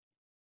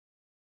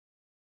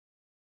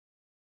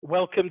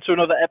Welcome to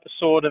another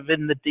episode of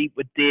In the Deep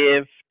with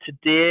Dave.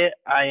 Today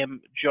I am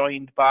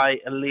joined by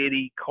a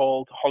lady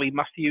called Holly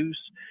Matthews.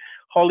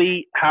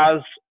 Holly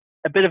has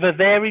a bit of a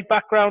varied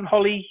background.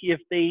 Holly, you've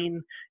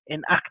been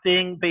in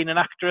acting, been an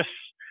actress,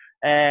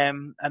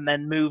 and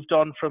then moved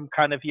on from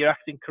kind of your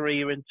acting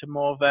career into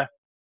more of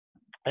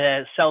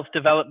a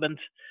self-development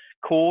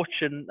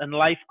coach and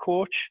life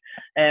coach.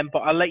 But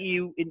I'll let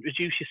you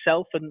introduce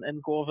yourself and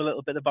go over a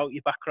little bit about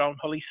your background,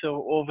 Holly.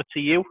 So over to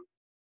you.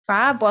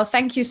 Fab. Well,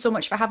 thank you so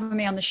much for having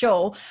me on the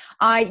show.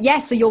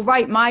 So you're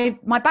right.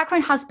 My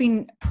background has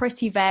been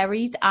pretty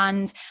varied,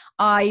 and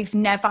I've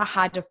never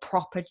had a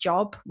proper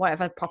job,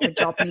 whatever proper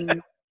job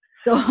means.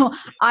 So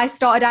I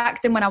started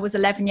acting when I was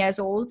 11 years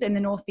old in the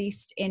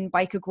Northeast in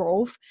Byker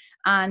Grove,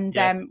 and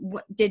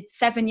did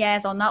 7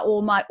 years on that.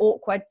 All my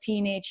awkward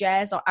teenage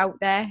years are out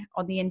there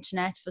on the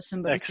internet for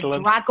somebody to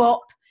drag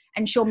up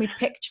and show me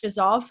pictures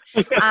of.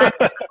 And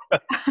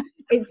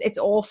it's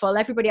awful.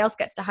 Everybody else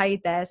gets to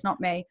hide theirs, not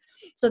me.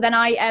 So then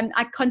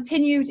I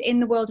continued in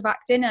the world of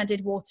acting, and I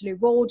did Waterloo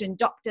Road and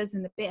Doctors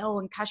and The Bill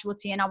and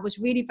Casualty, and I was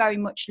really very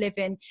much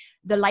living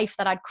the life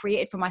that I'd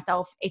created for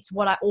myself. It's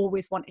what I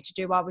always wanted to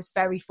do. I was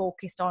very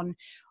focused on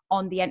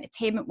the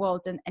entertainment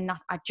world, and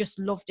that, I just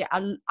loved it.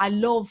 I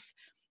love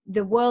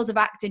the world of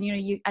acting. You know,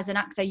 you as an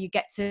actor, you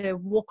get to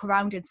walk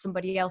around in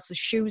somebody else's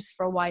shoes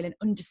for a while and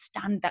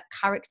understand that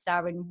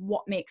character and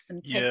what makes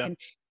them tick. And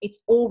it's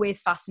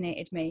always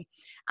fascinated me.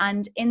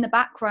 And in the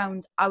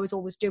background, I was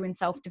always doing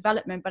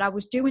self-development, but I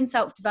was doing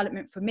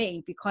self-development for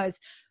me because,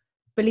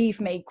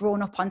 believe me,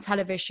 growing up on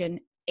television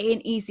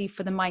ain't easy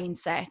for the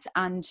mindset.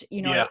 And,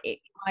 you know,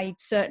 I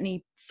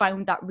certainly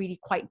found that really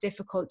quite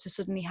difficult to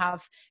suddenly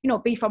have, you know,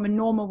 be from a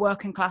normal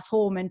working class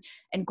home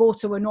and go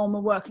to a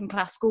normal working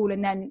class school,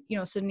 and then, you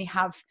know, suddenly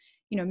have,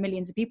 you know,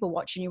 millions of people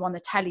watching you on the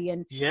telly,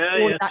 and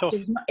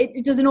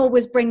it doesn't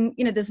always bring,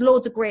 you know, there's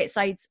loads of great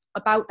sides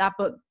about that,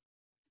 but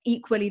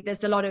equally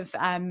there's a lot of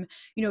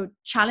you know,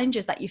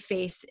 challenges that you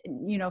face,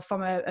 you know,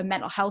 from a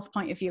mental health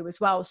point of view as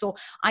well. So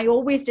I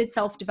always did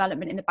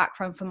self-development in the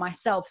background for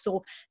myself.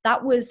 So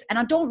that was, and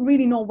I don't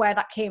really know where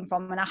that came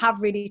from, and I have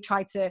really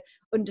tried to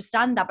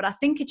understand that, but I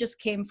think it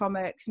just came from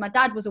because my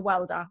dad was a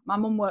welder, my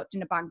mum worked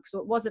in a bank, so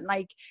it wasn't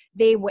like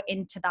they were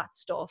into that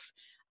stuff.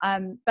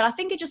 But I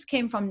think it just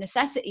came from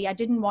necessity. I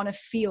didn't want to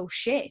feel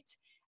shit,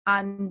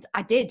 and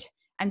I did.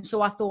 And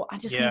so I thought I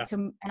just need to,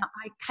 and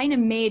I kind of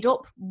made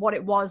up what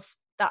it was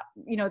that,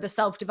 you know, the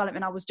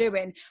self-development I was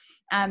doing.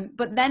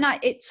 But then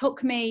it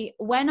took me,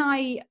 when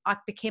I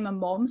became a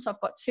mom, so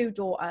I've got two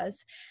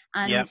daughters,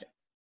 and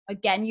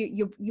again,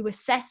 you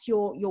assess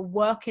your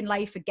working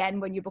life again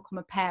when you become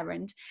a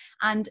parent.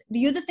 And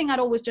the other thing I'd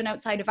always done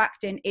outside of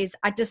acting is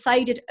I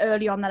decided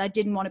early on that I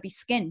didn't want to be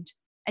skinned.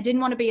 I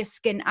didn't want to be a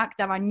skin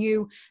actor. I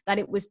knew that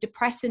it was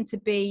depressing to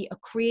be a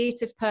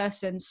creative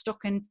person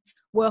stuck in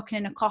working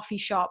in a coffee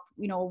shop,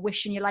 you know,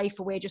 wishing your life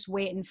away, just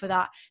waiting for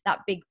that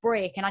big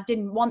break. And I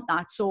didn't want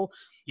that. So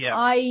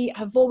I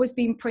have always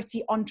been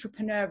pretty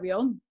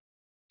entrepreneurial.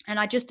 And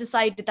I just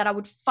decided that I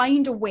would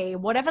find a way,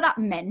 whatever that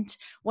meant,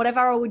 whatever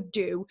I would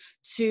do,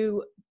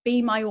 to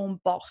be my own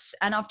boss.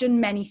 And I've done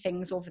many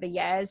things over the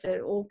years,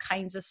 all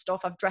kinds of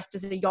stuff. I've dressed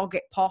as a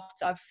yogurt pot.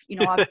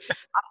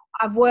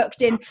 I've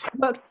worked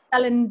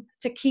selling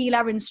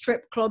tequila in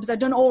strip clubs. I've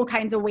done all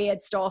kinds of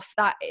weird stuff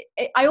that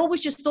I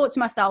always just thought to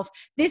myself,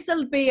 this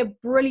will be a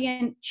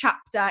brilliant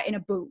chapter in a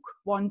book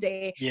one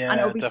day. And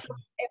it'll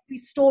be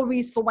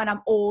stories for when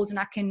I'm old, and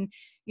I can,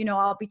 you know,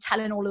 I'll be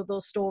telling all of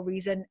those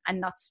stories, and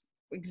that's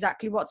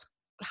exactly what's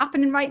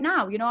happening right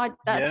now. You know,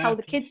 I tell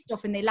the kids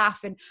stuff and they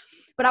laugh,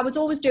 but I was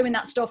always doing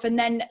that stuff. And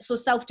then so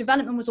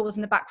self-development was always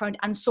in the background,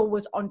 and so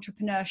was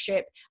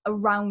entrepreneurship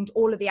around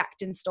all of the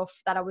acting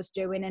stuff that I was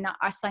doing. And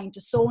I signed to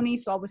Sony,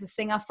 so I was a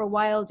singer for a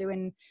while,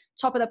 doing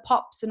Top of the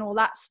Pops and all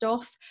that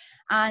stuff.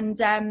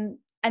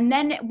 And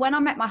then when I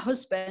met my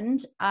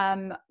husband,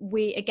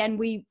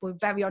 we were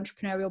very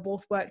entrepreneurial,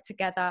 both worked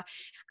together.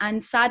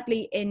 And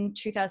sadly, in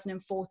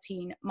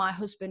 2014, my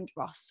husband,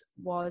 Ross,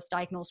 was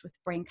diagnosed with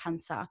brain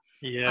cancer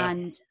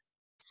and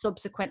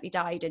subsequently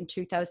died in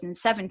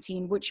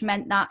 2017, which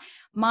meant that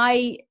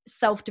my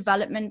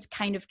self-development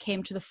kind of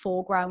came to the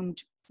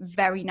foreground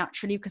very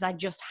naturally, because I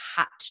just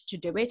had to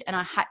do it and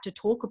I had to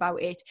talk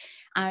about it.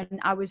 And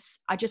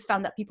I just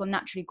found that people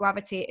naturally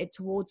gravitated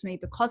towards me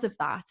because of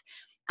that,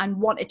 and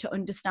wanted to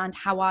understand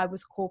how I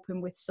was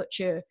coping with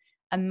such a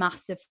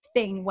massive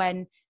thing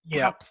when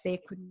perhaps they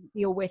couldn't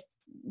deal with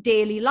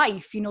daily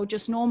life, you know,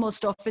 just normal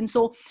stuff. And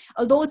so,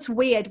 although it's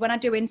weird, when I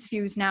do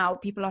interviews now,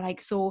 people are like,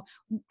 so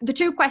the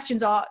two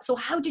questions are, so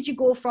how did you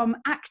go from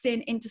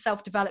acting into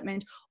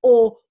self-development,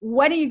 or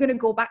when are you going to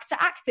go back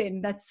to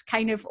acting? That's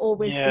kind of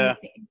always the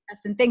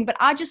interesting thing. But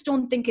I just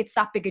don't think it's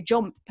that big a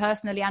jump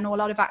personally. I know a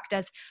lot of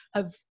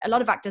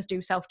actors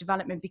do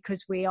self-development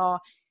because we are,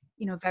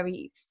 you know,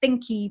 very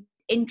thinky,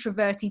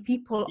 introverty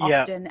people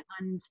often,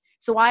 and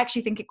so I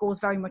actually think it goes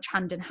very much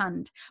hand in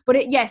hand.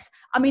 But yes,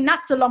 I mean,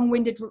 that's a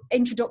long-winded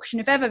introduction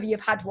if ever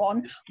you've had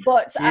one,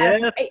 but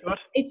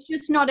it's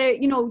just not a,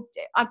 you know,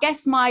 I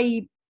guess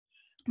my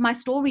my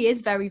story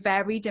is very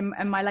varied,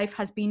 and my life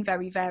has been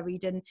very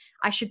varied, and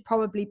I should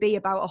probably be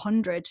about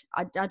 100.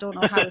 I don't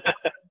know how it's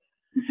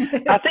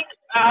I think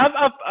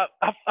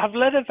I've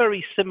led a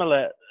very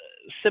similar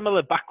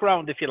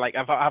background, if you like.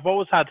 I've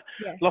always had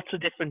Yes. lots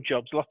of different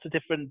jobs, lots of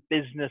different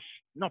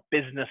not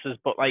businesses,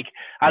 but like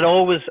I'd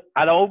always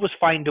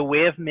find a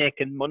way of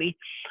making money.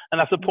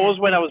 And I Yeah. suppose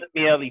when I was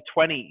in my early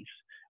 20s,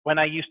 when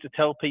I used to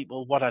tell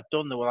people what I'd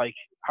done, they were like,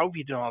 "How have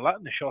you done all that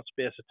in a short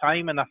space of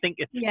time?" And I think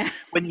it's Yeah.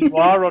 when you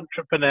are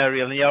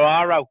entrepreneurial and you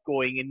are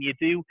outgoing and you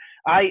do,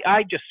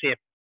 I just say,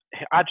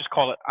 I just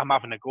call it, I'm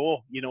having a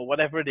go.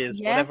 Whatever it is,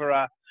 Yeah.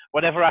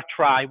 whatever I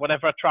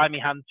try my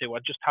hand to, I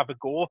just have a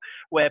go.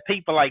 Where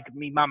people like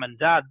me, mum and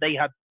dad, they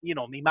had,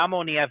 me mum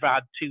only ever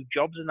had 2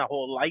 jobs in her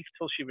whole life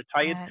till she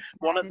retired. Yeah, it's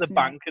One mad, at the isn't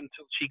it? bank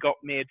until she got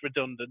made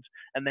redundant,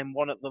 and then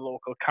one at the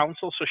local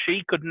council. So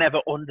she could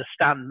never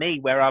understand me,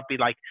 where I'd be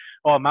like,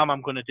 "Oh, mum,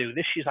 I'm going to do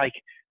this." She's like,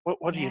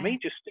 "What do you Yeah. mean?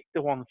 Just stick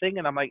to one thing."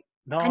 And I'm like,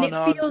 And "No, it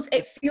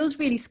no." feels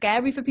really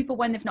scary for people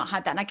when they've not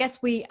had that. And I guess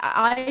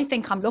I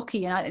think I'm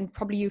lucky, and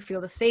probably you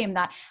feel the same,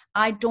 that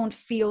I don't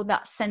feel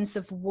that sense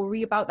of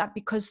worry about that,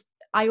 because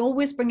I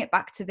always bring it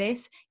back to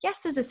this.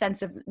 Yes,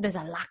 there's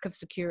a lack of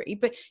security,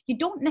 but you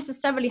don't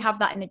necessarily have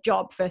that in a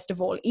job, first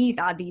of all,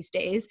 either these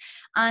days.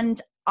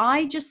 And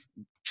I just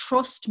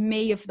trust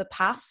me of the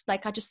past.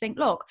 Like, I just think,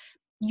 look,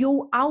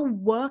 I'll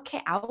work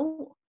it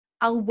out.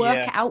 I'll work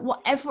Yeah, it out.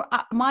 Whatever,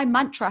 my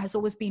mantra has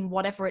always been,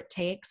 whatever it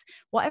takes.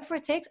 Whatever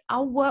it takes,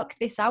 I'll work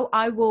this out.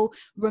 I will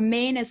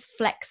remain as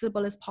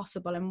flexible as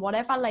possible. And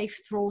whatever life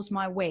throws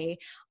my way,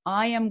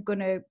 I am going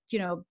to,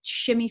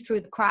 shimmy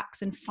through the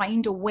cracks and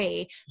find a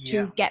way yeah,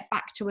 to get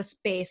back to a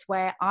space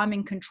where I'm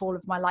in control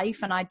of my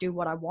life and I do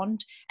what I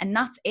want. And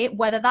that's it.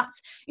 Whether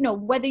that's,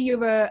 whether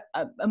you're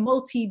a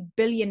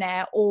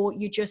multi-billionaire, or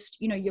you just,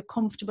 you're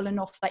comfortable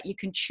enough that you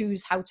can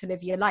choose how to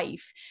live your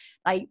life.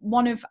 Like,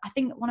 I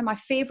think one of my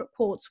favorite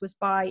quotes was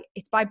by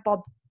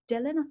Bob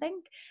Dylan, I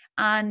think.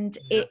 And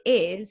yeah, it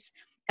is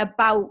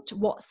about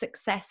what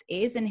success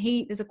is. And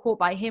there's a quote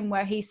by him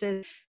where he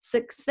says,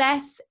 he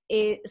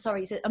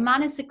said, a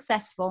man is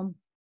successful,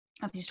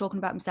 after he's talking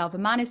about himself, a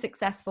man is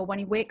successful when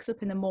he wakes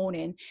up in the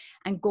morning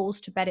and goes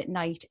to bed at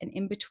night, and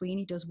in between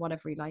he does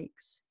whatever he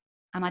likes.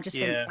 And I just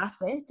think yeah,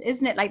 that's it,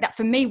 isn't it? Like that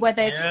for me,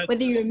 whether yeah.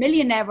 you're a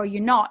millionaire or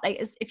you're not,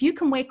 like, if you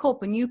can wake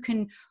up and you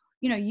can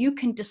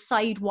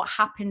decide what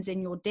happens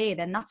in your day,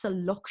 then that's a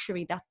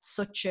luxury. That's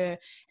such an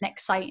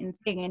exciting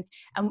thing.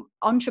 And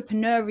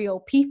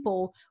entrepreneurial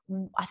people,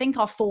 I think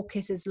our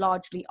focus is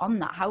largely on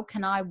that. How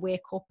can I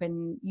wake up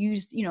and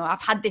use, I've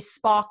had this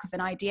spark of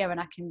an idea, and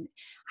I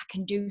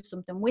can do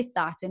something with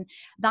that. And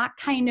that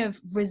kind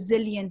of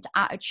resilient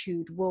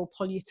attitude will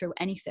pull you through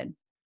anything.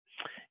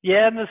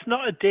 Yeah, and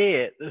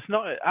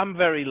I'm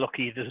very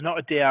lucky. There's not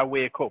a day I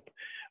wake up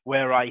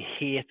where I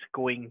hate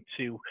going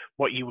to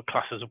what you would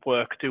class as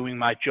work, doing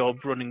my job,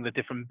 running the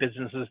different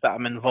businesses that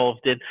I'm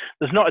involved in.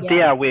 There's not a day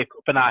Yeah. I wake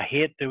up and I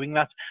hate doing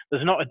that.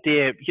 There's not a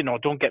day,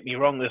 don't get me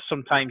wrong, there's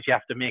sometimes you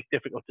have to make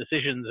difficult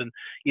decisions and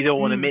you don't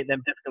want to make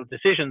them difficult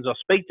decisions or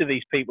speak to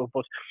these people,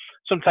 but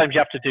sometimes you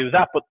have to do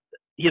that. But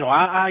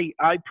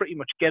I pretty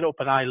much get up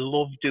and I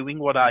love doing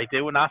what I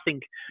do. And I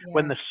think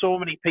when Yeah. there's so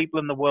many people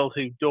in the world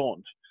who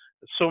don't,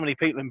 so many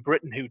people in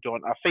Britain who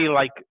don't, I feel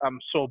like I'm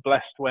so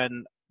blessed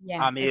when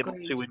Yeah. I'm able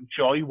Agreed. to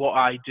enjoy what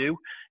I do,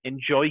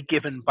 enjoy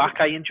giving back.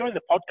 I enjoy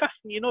the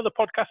podcasting. The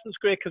podcasting's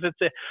great because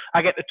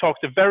I get to talk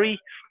to very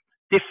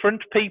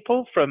different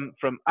people from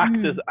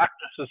actors,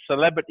 actresses,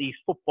 celebrities,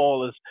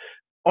 footballers,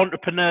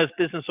 entrepreneurs,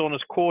 business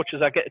owners,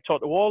 coaches. I get to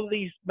talk to all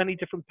these many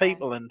different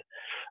people, and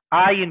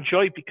I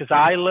enjoy it because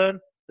I learn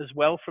as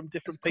well from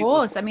different Of people.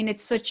 course. I mean,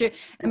 it's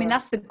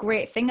that's the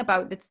great thing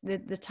about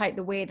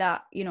the way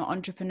that,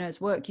 entrepreneurs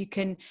work. You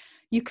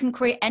can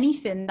create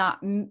anything that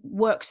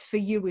works for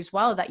you as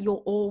well, that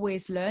you're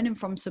always learning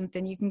from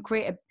something. You can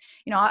create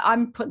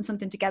I'm putting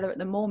something together at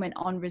the moment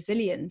on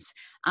resilience,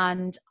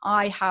 and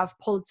I have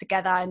pulled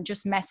together and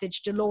just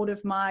messaged a load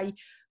of my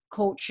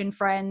coaching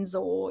friends,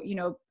 or,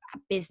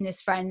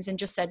 business friends, and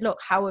just said, look,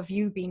 how have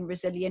you been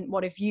resilient?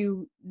 What have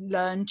you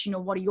learned?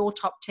 What are your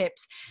top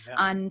tips? Yeah.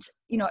 And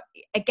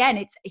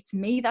again, it's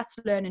me that's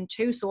learning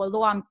too. So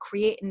although I'm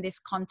creating this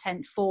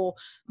content for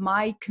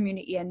my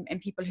community and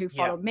people who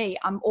follow me,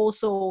 I'm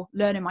also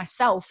learning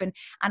myself, and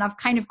I've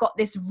kind of got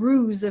this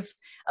ruse of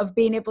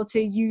being able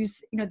to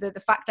use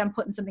the fact I'm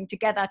putting something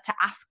together to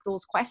ask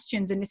those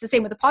questions. And it's the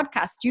same with the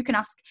podcast. You can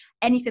ask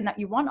anything that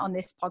you want on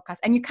this podcast,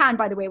 and you can,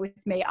 by the way,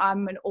 with me,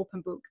 I'm an open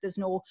book. There's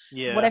no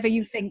whatever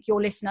you think your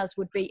listeners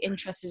would be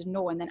interested in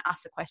knowing, then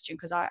ask the question,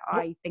 because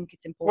I think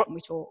it's important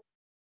we talk.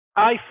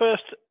 I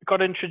first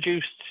got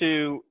introduced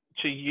to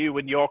you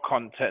and your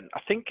content. I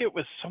think it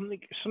was something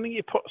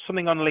you put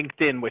something on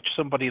LinkedIn which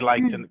somebody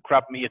liked and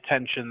grabbed me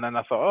attention. And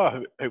I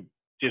thought, who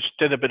just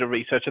did a bit of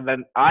research, and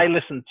then I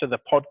listened to the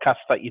podcast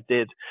that you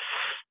did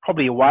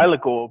probably a while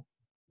ago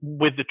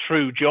with the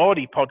True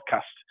Geordie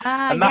podcast.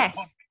 And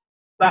yes.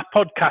 That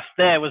podcast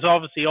there was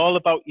obviously all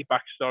about your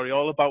backstory,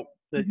 all about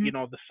the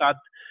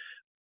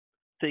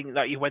the thing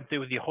that you went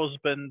through with your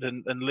husband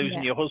and losing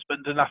Yeah. your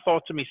husband. And I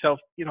thought to myself,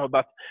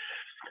 that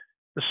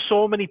there's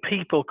so many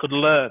people could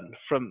learn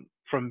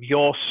from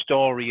your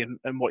story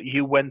and what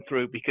you went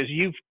through, because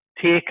you've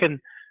taken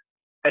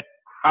an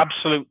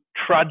absolute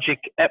tragic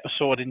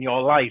episode in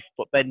your life,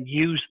 but then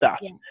used that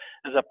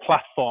as a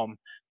platform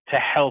to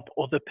help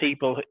other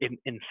people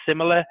in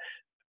similar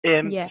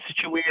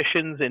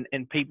situations,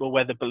 in people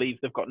where they believe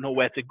they've got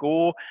nowhere to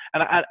go.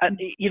 And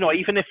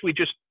even if we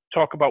just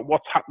talk about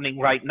what's happening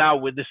right now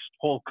with this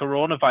whole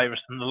coronavirus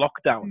and the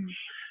lockdown,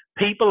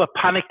 people are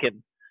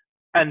panicking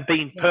and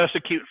being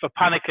persecuted for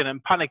panicking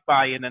and panic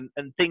buying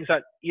and things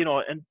that,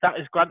 and that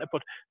is granted,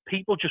 but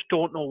people just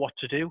don't know what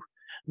to do.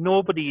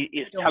 Nobody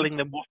is telling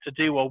them what to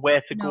do or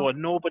where to go,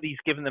 and nobody's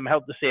giving them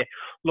help to say,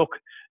 look,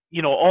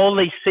 all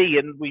they see,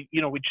 and we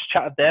just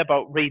chatted there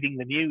about reading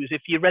the news.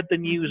 If you read the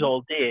news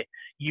all day,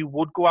 you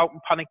would go out and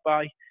panic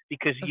buy,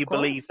 because you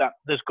believe that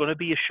there's going to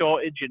be a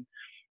shortage, and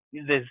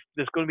there's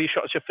going to be a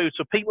shortage of food.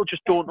 So people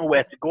just don't know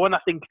where to go. And I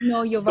think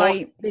you're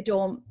right, they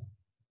don't.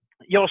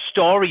 Your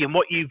story and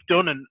what you've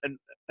done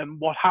and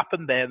what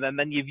happened there, and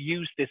then you've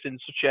used this in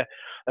such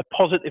a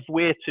positive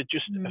way to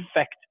just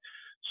affect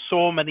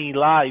so many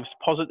lives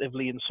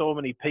positively and so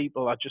many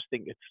people. I just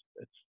think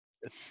it's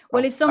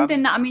well, it's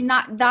something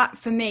that, that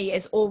for me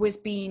has always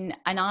been,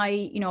 and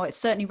it's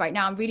certainly right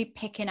now I'm really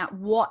picking at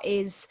what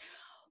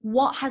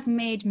has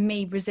made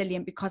me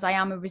resilient, because I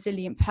am a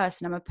resilient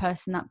person. I'm a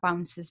person that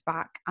bounces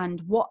back,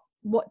 and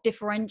what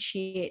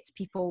differentiates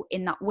people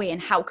in that way,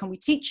 and how can we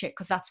teach it?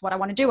 Because that's what I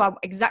want to do.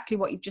 Exactly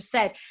what you've just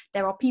said.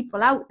 There are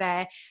people out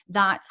there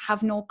that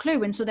have no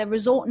clue, and so they're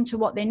resorting to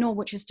what they know,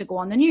 which is to go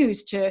on the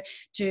news, to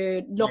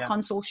look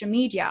on social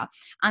media,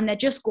 and they're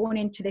just going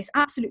into this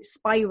absolute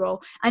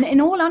spiral. And in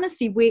all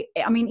honesty,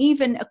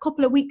 even a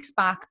couple of weeks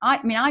back,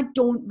 I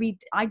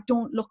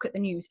don't look at the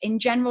news in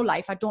general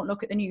life. I don't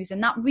look at the news,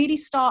 and that really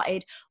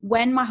started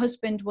when my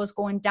husband was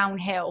going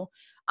downhill.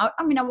 I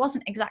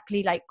wasn't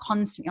exactly like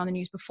constantly on the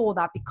news before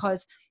that,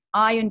 because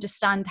I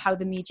understand how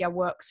the media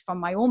works from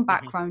my own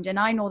background. And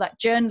I know that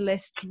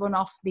journalists run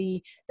off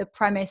the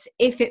premise,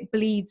 if it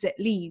bleeds, it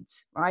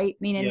leads, right?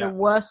 Meaning the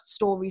worst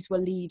stories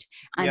will lead,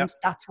 and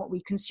that's what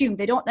we consume.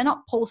 They're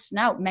not posting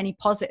out many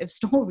positive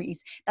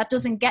stories. That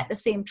doesn't get the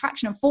same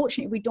traction.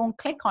 Unfortunately, we don't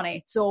click on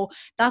it. So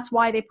that's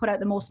why they put out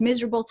the most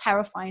miserable,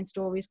 terrifying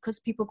stories, because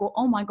people go,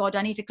 oh my God,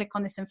 I need to click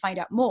on this and find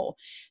out more.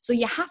 So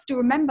you have to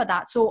remember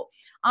that. So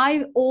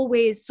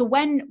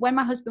when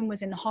my husband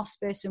was in the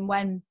hospice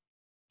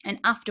and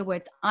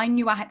afterwards, I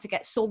knew I had to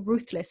get so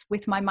ruthless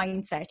with my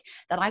mindset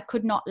that I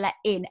could not let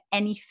in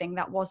anything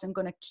that wasn't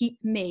going to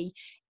keep me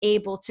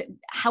able to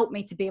help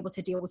me to be able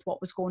to deal with what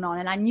was going on.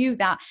 And I knew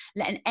that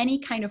letting any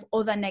kind of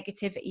other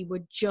negativity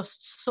would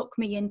just suck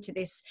me into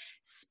this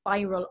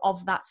spiral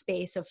of that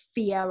space of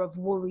fear, of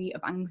worry,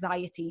 of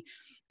anxiety.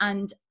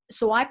 And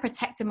so I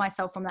protected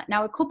myself from that.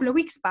 Now, a couple of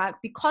weeks back,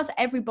 because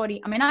I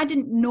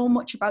didn't know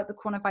much about the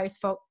coronavirus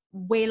for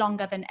way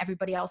longer than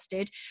everybody else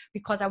did,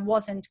 because I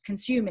wasn't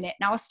consuming it.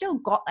 Now, I still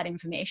got that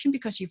information,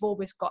 because you've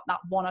always got that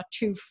one or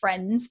two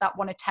friends that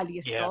want to tell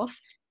you stuff.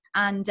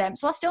 And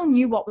so I still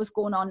knew what was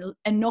going on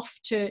enough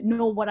to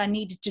know what I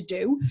needed to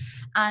do.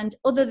 And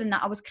other than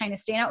that, I was kind of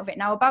staying out of it.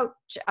 Now, about,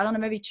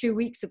 maybe 2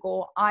 weeks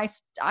ago, I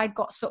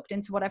got sucked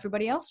into what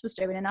everybody else was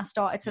doing, and I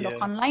started to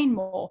look online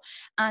more.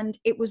 And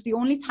it was the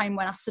only time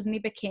when I suddenly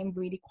became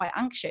really quite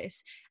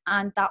anxious.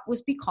 And that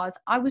was because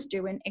I was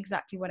doing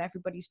exactly what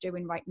everybody's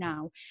doing right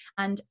now.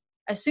 And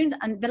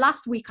the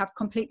last week I've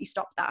completely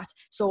stopped that.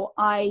 So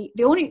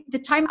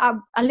the time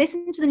I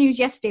listened to the news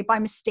yesterday by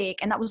mistake,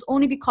 and that was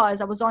only because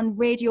I was on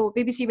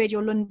BBC Radio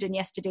London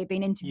yesterday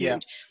being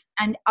interviewed,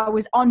 and I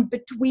was on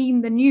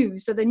between the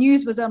news, so the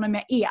news was on in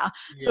my ear.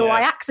 So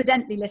I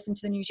accidentally listened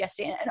to the news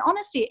yesterday, and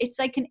honestly, it's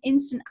like an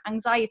instant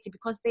anxiety,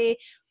 because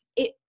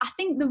I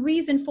think the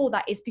reason for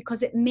that is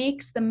because it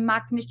makes the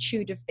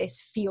magnitude of this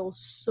feel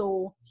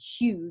so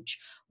huge.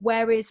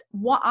 Whereas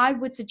what I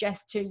would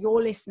suggest to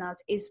your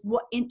listeners is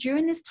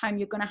during this time,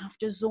 you're going to have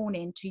to zone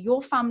in to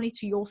your family,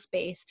 to your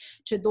space,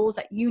 to those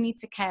that you need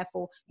to care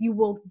for. You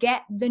will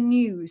get the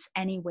news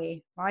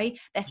anyway, right?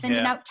 They're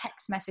sending out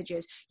text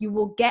messages. You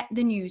will get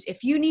the news.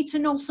 If you need to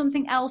know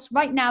something else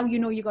right now,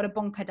 you got to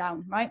bunker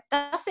down, right?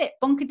 That's it.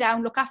 Bunker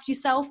down, look after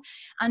yourself.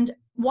 And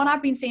what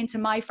I've been saying to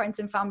my friends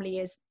and family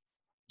is,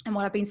 and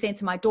what I've been saying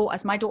to my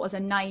daughters are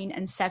 9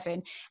 and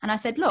 7. And I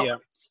said,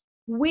 look,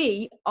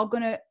 we're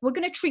going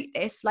to treat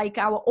this like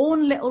our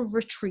own little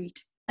retreat.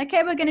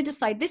 Okay. We're going to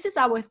decide this is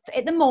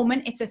at the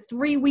moment, it's a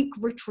 3-week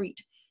retreat.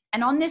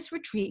 And on this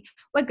retreat,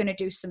 we're going to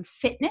do some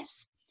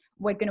fitness.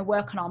 We're going to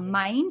work on our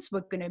minds.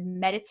 We're going to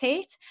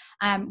meditate.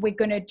 We're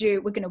going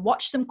to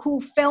watch some cool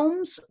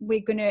films.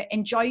 We're going to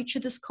enjoy each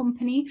other's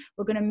company.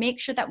 We're going to make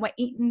sure that we're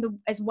eating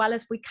as well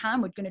as we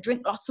can. We're going to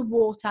drink lots of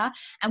water,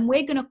 and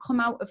we're going to come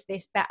out of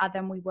this better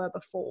than we were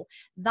before.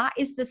 That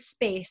is the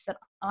space that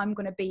I'm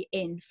going to be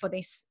in for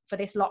this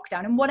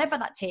lockdown, and whatever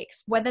that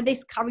takes, whether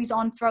this carries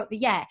on throughout the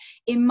year.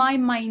 In my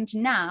mind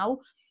now,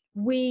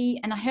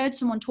 and I heard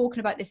someone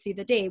talking about this the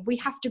other day, we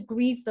have to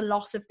grieve the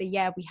loss of the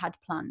year we had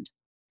planned.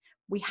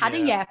 We had a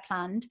year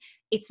planned.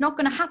 It's not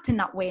going to happen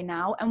that way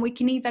now. And we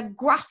can either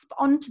grasp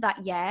onto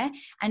that year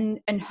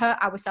and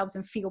hurt ourselves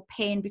and feel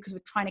pain because we're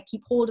trying to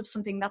keep hold of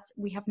something that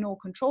we have no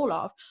control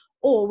of,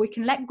 or we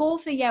can let go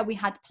of the year we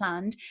had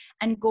planned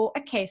and go,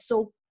 okay,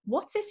 so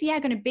what's this year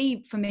going to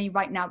be for me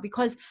right now?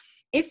 Because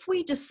if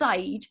we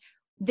decide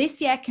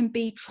this year can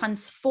be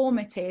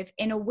transformative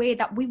in a way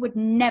that we would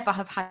never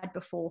have had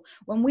before.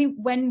 When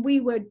we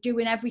were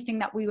doing everything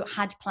that we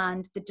had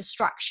planned, the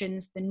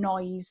distractions, the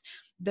noise,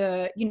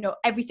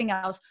 everything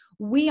else,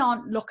 we're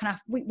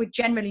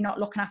generally not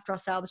looking after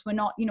ourselves. We're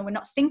not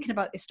thinking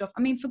about this stuff.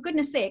 I mean, for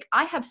goodness sake,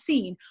 I have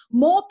seen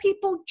more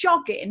people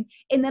jogging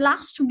in the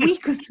last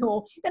week or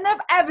so than I've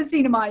ever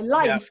seen in my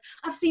life.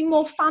 Yeah. I've seen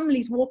more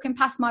families walking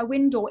past my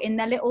window in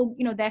their little,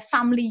 their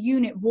family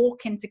unit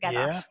walking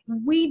together. Yeah.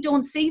 We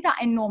don't see that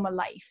in normal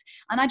life.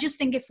 And I just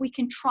think if we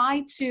can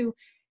try to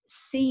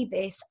see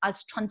this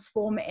as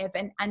transformative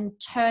and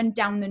turn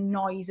down the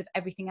noise of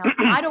everything else.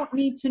 I don't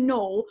need to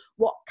know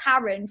what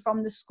Karen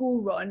from the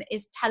school run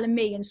is telling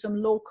me in some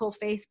local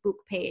Facebook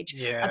page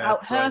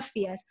about her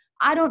fears.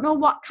 I don't know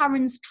what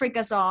Karen's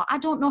triggers are. I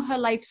don't know her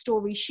life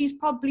story. She's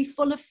probably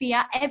full of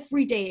fear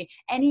every day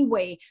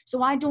anyway.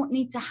 So I don't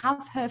need to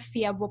have her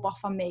fear rub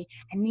off on me.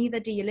 And neither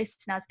do your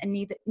listeners, and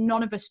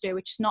none of us do,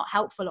 which is not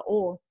helpful at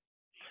all.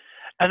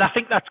 And I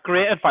think that's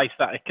great advice,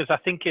 because I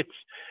think it's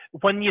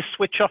when you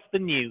switch off the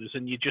news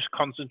and you just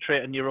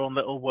concentrate on your own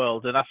little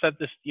world. And I said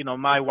this,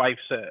 my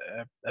wife's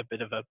a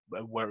bit of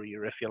a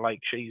worrier, if you like.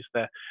 She's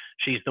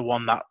the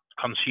one that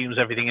consumes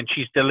everything, and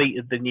she's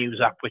deleted the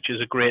news app, which is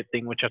a great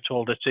thing, which I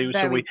told her to.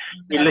 So we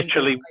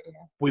literally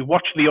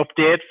watch the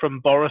update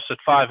from Boris at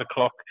 5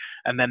 o'clock,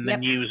 and then the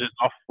news is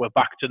off. We're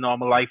back to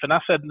normal life. And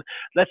I said,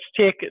 let's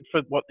take it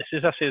for what this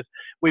is. I said,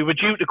 we were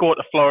due to go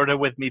to Florida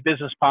with my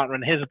business partner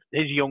and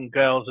his young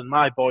girls and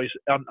my boys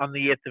on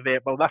the 8th of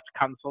April. That's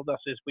cancelled. I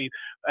says,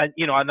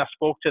 and I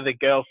spoke to the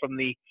girl from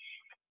the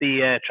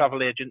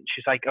travel agent.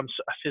 She's like, I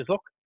says,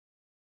 look,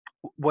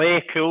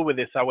 we're cool with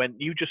this. I went,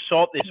 you just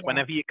sort this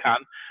whenever you can,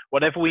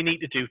 whatever we need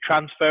to do,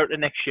 transfer it to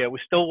next year. We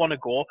still want to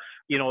go.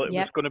 It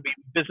was going to be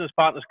business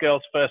partners,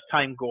 girls' first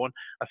time going.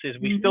 I says,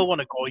 we still want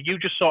to go. You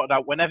just sort it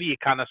out whenever you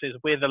can. I says,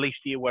 we're the least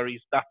of your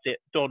worries. That's it.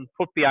 Done.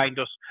 Put behind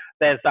us.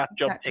 There's that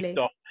job ticked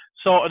off.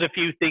 Sorted a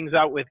few things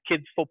out with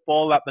kids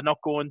football that they're not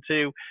going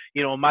to,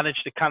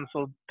 managed to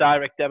cancel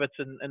direct debits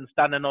and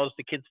stand and us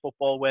to kids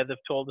football where they've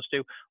told us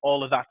to.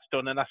 All of that's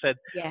done. And I said,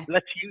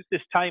 let's use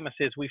this time. I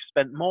says, we've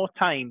spent more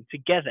time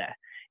together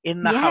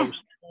in the house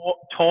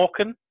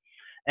talking,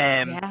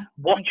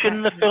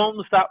 watching the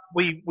films that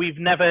we've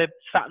never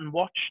sat and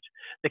watched.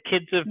 The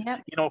kids have,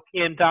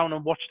 came down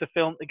and watched the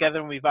film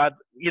together, and we've had,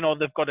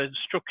 they've got a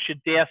structured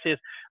day.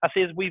 I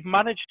says, we've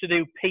managed to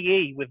do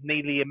PE with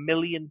nearly 1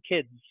 million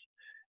kids.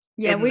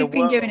 Yeah, we've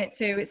been doing it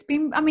too. It's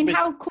been,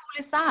 how cool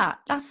is that?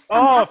 That's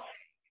fantastic.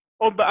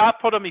 But I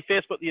put on my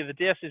Facebook the other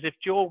day, I says, if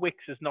Joe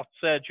Wicks is not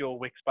Sir Joe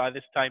Wicks by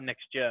this time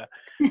next year,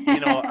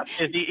 I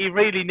says, he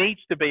really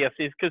needs to be. I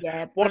says,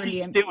 because what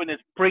he's doing is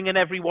bringing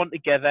everyone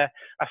together.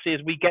 I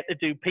says, we get to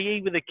do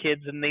PE with the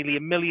kids and nearly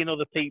 1 million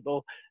other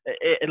people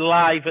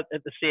live at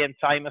the same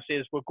time. I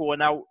says, we're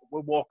going out, we're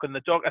walking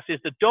the dog. I says,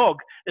 the dog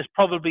is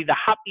probably the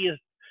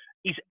happiest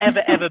he's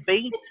ever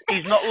been.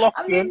 He's not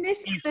locked in.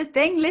 This is the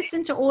thing.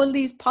 Listen to all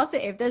these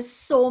positives. There's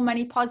so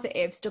many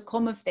positives to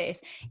come of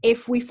this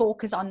if we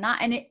focus on that,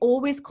 and it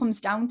always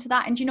comes down to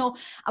that. And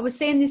I was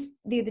saying this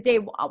the other day.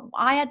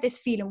 I had this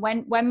feeling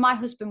when my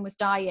husband was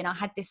dying. I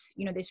had this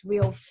this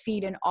real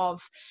feeling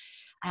of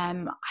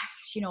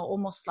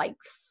almost like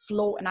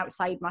floating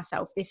outside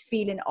myself. This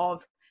feeling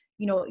of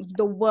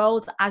the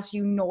world as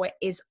you know it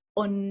is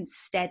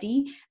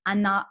unsteady,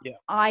 and that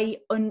I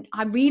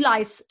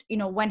realized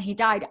when he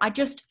died,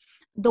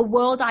 the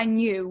world I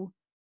knew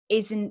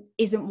isn't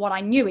what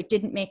I knew. It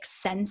didn't make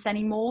sense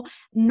anymore.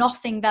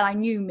 Nothing that I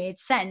knew made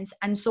sense.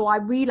 And so I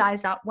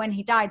realized that when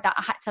he died, that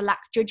I had to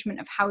lack judgment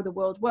of how the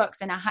world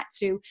works, and I had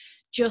to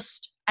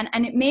just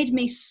and it made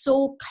me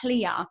so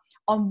clear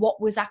on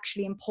what was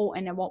actually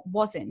important and what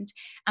wasn't.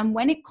 And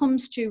when it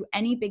comes to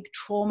any big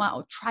trauma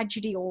or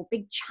tragedy or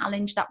big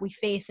challenge that we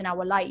face in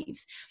our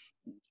lives,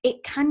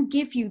 it can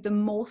give you the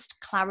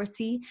most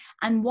clarity.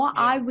 And what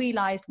I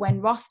realized when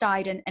Ross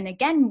died, and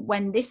again,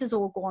 when this is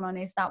all going on,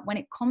 is that when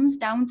it comes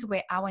down to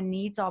it, our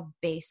needs are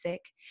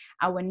basic.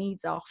 Our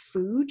needs are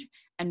food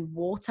and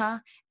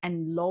water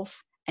and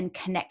love and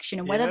connection.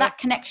 And whether that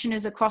connection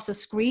is across a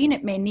screen,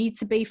 it may need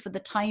to be for the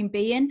time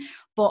being,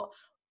 but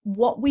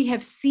what we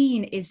have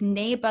seen is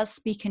neighbors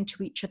speaking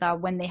to each other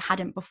when they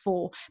hadn't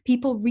before,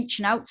 people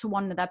reaching out to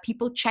one another,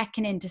 people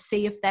checking in to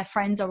see if their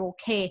friends are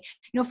okay.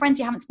 Friends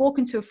you haven't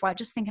spoken to before,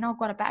 just thinking, oh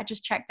God, I better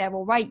just check they're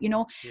all right.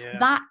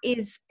 That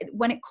is,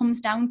 when it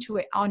comes down to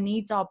it, our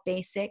needs are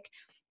basic.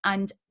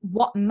 And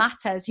what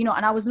matters, and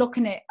I was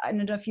looking at, I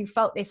don't know if you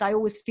felt this, I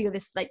always feel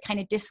this like kind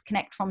of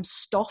disconnect from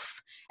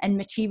stuff and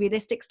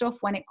materialistic stuff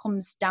when it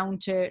comes down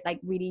to like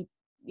really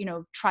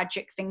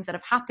tragic things that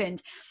have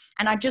happened.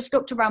 And I just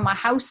looked around my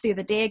house the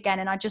other day again,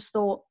 and I just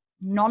thought,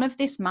 none of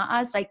this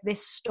matters, like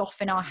this stuff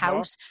in our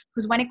house,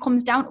 because when it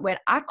comes down to it,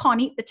 I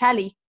can't eat the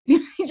telly.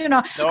 You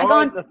know,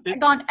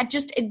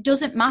 it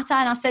doesn't matter.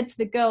 And I said to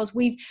the girls,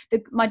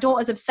 my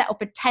daughters have set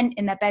up a tent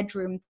in their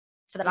bedroom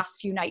for the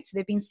last few nights. So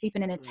they've been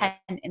sleeping in a tent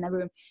in their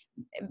room,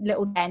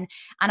 little den.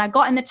 And I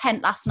got in the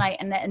tent last night,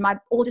 and my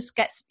oldest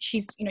she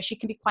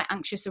can be quite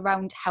anxious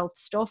around health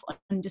stuff,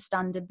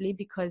 understandably,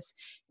 because,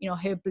 you know,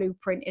 her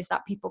blueprint is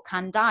that people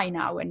can die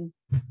now, and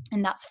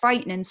that's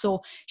frightening.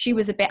 So she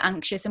was a bit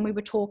anxious, and we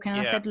were talking,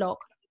 and I said,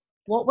 look,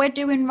 what we're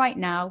doing right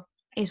now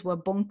is we're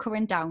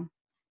bunkering down.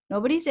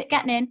 Nobody's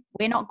getting in.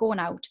 We're not going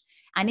out.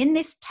 And in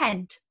this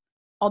tent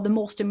are the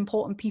most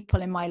important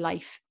people in my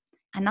life.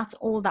 And that's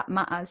all that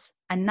matters.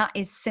 And that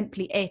is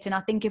simply it. And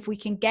I think if we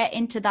can get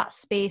into that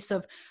space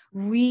of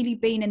really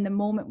being in the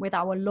moment with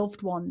our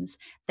loved ones,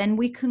 then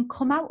we can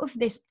come out of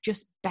this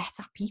just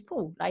better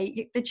people.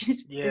 Like,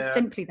 it's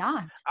simply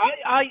that.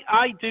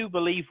 I do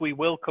believe we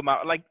will come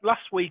out. Like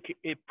last week,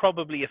 it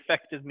probably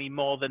affected me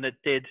more than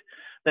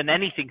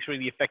anything's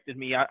really affected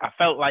me. I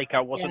felt like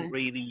I wasn't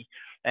really,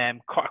 I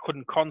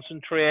couldn't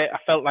concentrate. I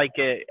felt like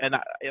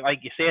like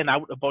you say, an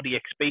out of body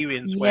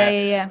experience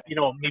where, you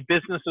know, my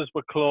businesses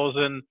were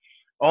closing.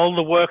 All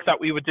the work that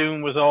we were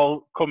doing was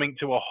all coming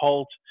to a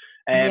halt.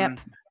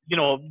 You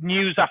know,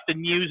 news after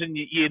news, and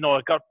you know,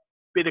 I got a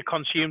bit of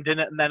consumed in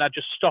it, and then I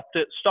just stopped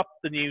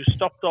the news,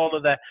 stopped all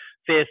of the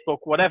Facebook,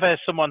 whatever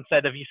someone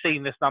said, have you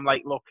seen this? And I'm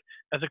like, look,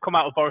 has it come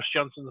out of Boris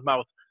Johnson's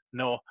mouth?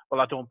 No.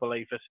 Well, I don't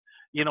believe it.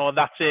 You know,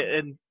 that's it.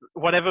 And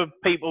whatever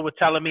people were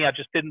telling me, I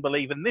just didn't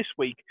believe. And this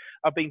week,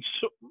 I've been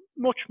so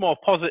much more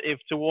positive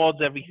towards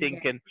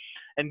everything,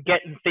 and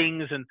getting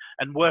things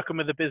and working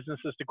with the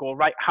businesses to go,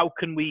 right, how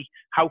can we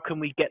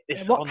get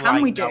this what online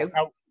can we now? do?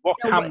 What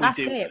can we do? That's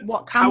it.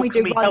 What can we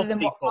do rather than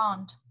what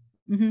can't?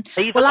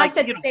 Mm-hmm. Well, I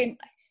said the same.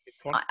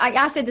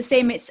 I said the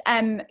same. It's,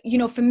 you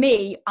know, for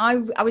me, I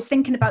was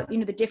thinking about, you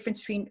know, the difference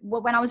between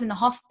when I was in the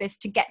hospice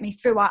to get me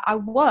through, I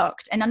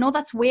worked. And I know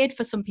that's weird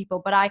for some people,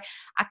 but I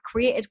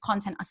created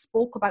content. I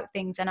spoke about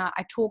things, and I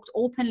talked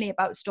openly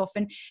about stuff.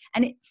 And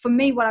for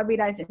me, what I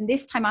realized in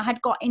this time, I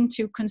had got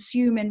into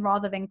consuming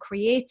rather than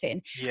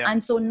creating.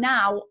 And so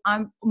now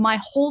my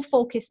whole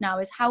focus now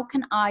is how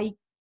can I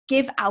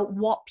give out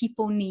what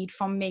people need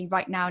from me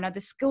right now. Now,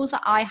 the skills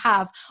that I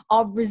have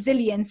are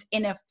resilience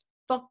in a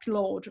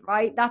fuckload,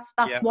 right? That's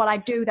what I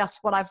do. That's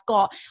what I've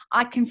got.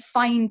 I can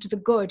find the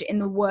good in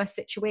the worst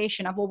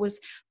situation. I've always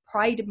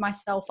prided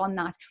myself on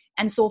that.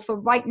 And so for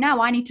right now,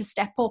 I need to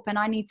step up and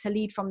I need to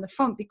lead from the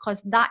front,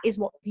 because that is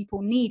what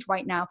people need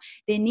right now.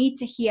 They need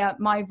to hear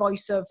my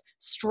voice of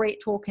straight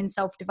talking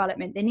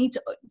self-development. They need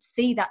to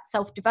see that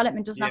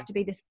self-development doesn't have to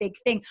be this big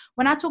thing.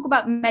 When I talk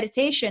about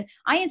meditation,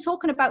 I ain't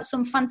talking about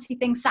some fancy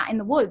thing sat in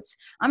the woods.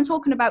 I'm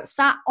talking about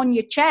sat on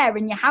your chair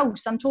in your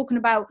house. I'm talking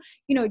about,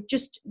 you know,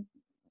 just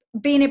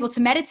being able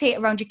to meditate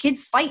around your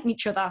kids fighting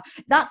each other.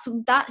 That's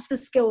the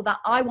skill that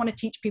I want to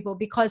teach people,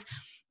 because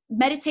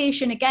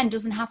meditation, again,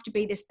 doesn't have to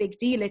be this big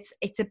deal.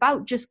 It's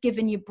about just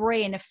giving your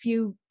brain a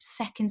few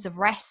seconds of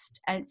rest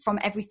and from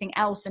everything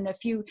else, and a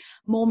few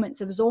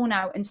moments of zone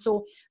out. And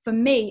so for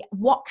me,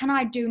 what can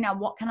I do now?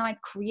 What can I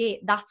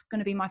create? That's going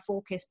to be my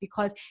focus,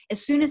 because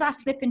as soon as I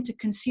slip into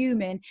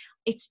consuming,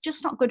 it's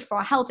just not good for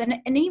our health.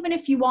 And even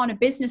if you aren't a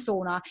business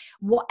owner,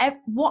 what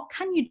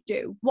can you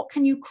do? What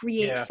can you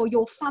create for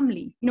your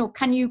family? You know,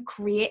 can you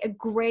create a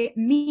great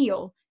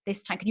meal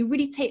this time? Can you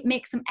really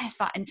make some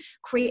effort and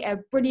create a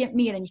brilliant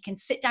meal, and you can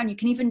sit down, you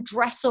can even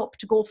dress up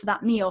to go for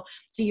that meal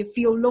so you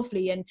feel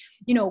lovely? And,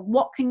 you know,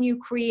 what can you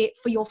create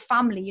for your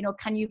family? You know,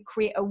 can you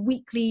create a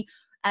weekly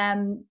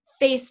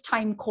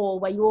FaceTime call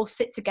where you all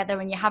sit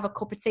together and you have a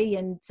cup of tea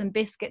and some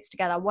biscuits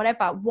together,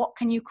 whatever? What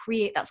can you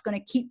create that's going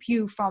to keep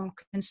you from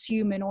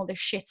consuming all this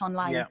shit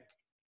online?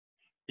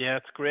 Yeah,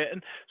 it's great.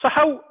 And so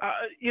how,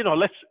 you know,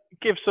 let's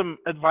give some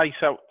advice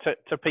out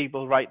to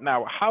people right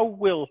now.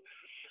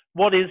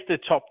 What is the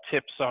top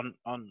tips on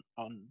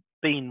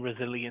being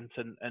resilient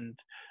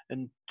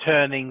and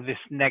turning this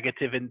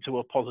negative into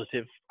a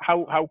positive?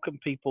 How can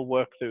people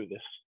work through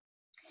this?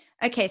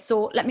 Okay,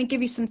 so let me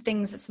give you some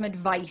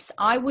advice.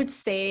 I would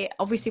say,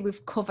 obviously,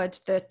 we've covered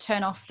the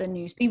turn off the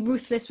news, be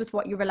ruthless with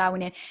what you're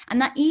allowing in.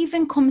 And that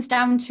even comes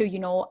down to, you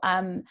know,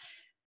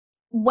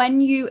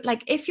 when you,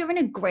 like, if you're in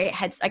a great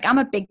like, I'm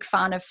a big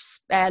fan of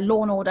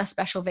Law and Order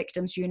Special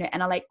Victims Unit,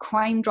 and I like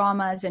crime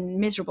dramas and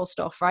miserable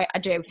stuff, right? I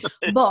do.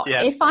 But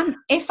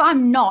if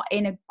I'm not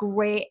in a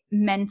great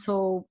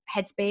mental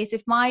headspace,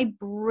 if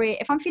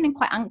I'm feeling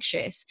quite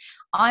anxious,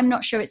 I'm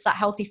not sure it's that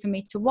healthy for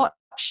me to watch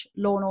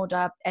Law and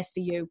Order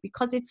SVU,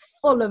 because it's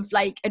full of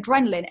like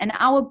adrenaline, and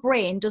our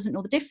brain doesn't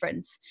know the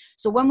difference.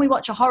 So when we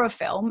watch a horror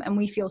film and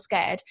we feel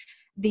scared,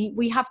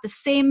 we have the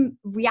same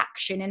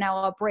reaction in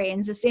our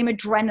brains, the same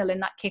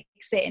adrenaline that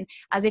kicks in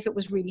as if it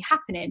was really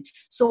happening.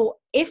 So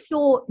if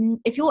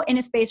you're in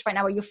a space right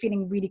now where you're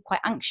feeling really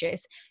quite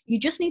anxious, you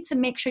just need to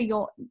make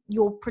sure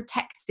you're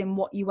protecting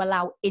what you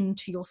allow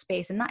into your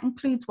space, and that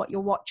includes what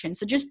you're watching.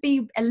 So just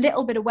be a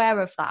little bit aware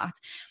of that.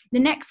 The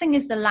next thing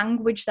is the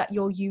language that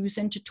you're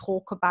using to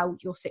talk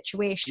about your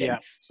situation. Yeah.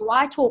 So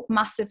I talk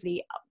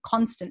massively,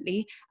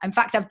 constantly. In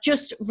fact, I've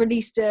just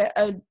released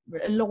a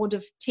load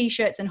of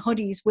t-shirts and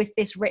hoodies with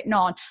this written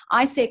on.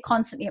 I say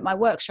constantly at my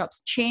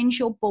workshops, change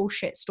your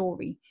bullshit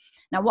story.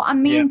 Now, what I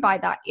mean by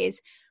that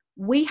is,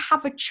 we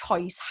have a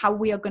choice how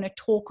we are going to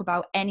talk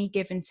about any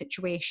given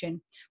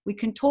situation. We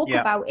can talk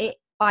about it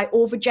by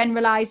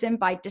overgeneralizing,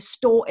 by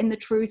distorting the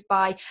truth,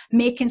 by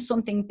making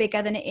something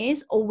bigger than it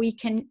is, or we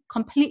can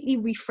completely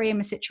reframe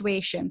a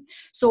situation.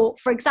 So,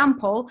 for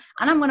example,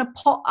 and I'm going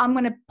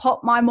to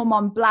put my mum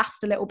on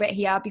blast a little bit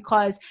here,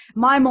 because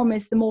my mum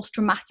is the most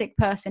dramatic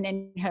person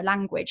in her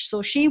language.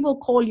 So she will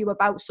call you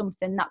about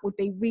something that would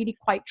be really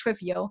quite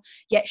trivial,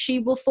 yet she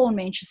will phone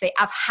me and she'll say,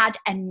 "I've had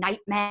a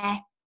nightmare.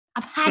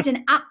 I've had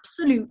an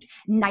absolute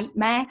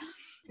nightmare."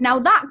 Now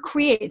that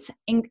creates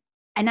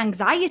an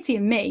anxiety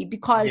in me,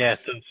 because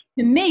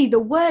to me, the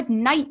word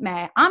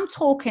nightmare, I'm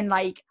talking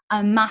like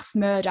a mass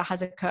murder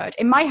has occurred.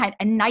 In my head,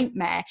 a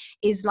nightmare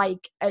is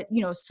like,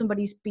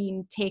 somebody's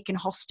been taken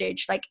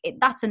hostage. Like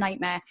that's a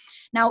nightmare.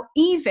 Now,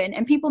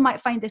 and people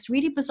might find this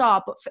really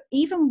bizarre, but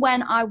even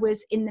when I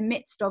was in the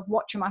midst of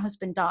watching my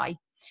husband die,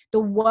 the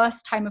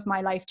worst time of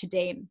my life to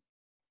date,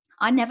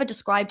 I never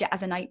described it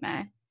as a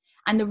nightmare.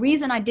 And the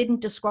reason I didn't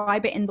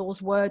describe it in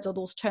those words or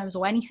those terms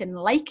or anything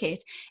like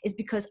it is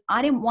because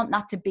I didn't want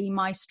that to be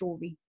my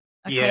story.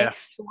 Okay. Yeah.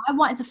 So I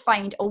wanted to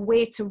find a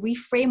way to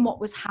reframe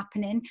what was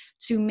happening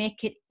to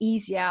make it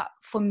easier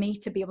for me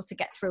to be able to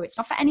get through. It's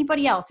not for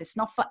anybody else. It's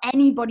not for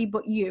anybody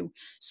but you.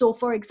 So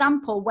for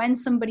example, when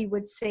somebody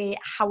would say,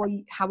 how are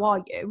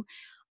you?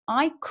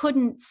 I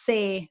couldn't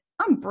say,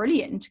 "I'm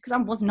brilliant," because I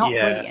was not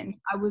brilliant.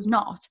 I was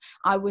not.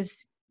 I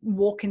was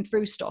walking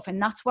through stuff.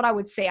 And that's what I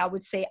would say. I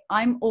would say,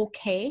 "I'm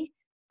okay.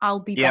 I'll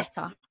be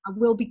better. I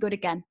will be good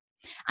again."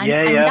 And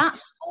that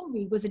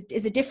story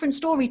is a different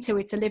story to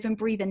It's a living,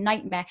 breathing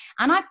nightmare.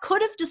 And I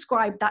could have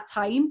described that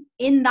time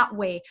in that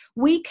way.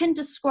 We can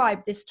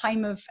describe this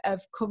time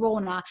of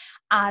Corona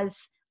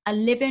as a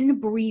living,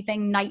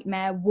 breathing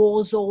nightmare,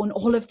 war zone,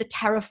 all of the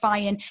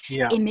terrifying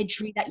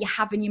imagery that you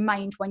have in your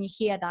mind when you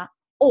hear that.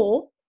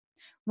 Or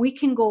we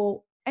can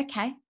go,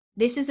 okay,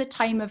 this is a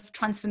time of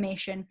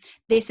transformation.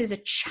 This is a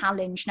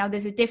challenge. Now,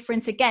 there's a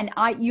difference. Again,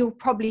 you'll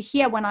probably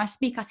hear when I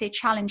speak, I say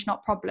challenge,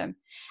 not problem.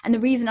 And the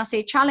reason I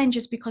say challenge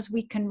is because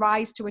we can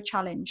rise to a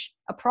challenge.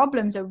 A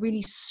problem's a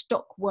really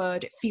stuck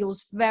word. It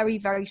feels very,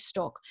 very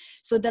stuck.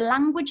 So the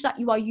language that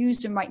you are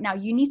using right now,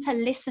 you need to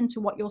listen to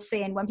what you're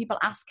saying when people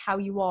ask how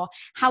you are.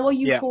 How are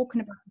you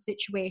talking about the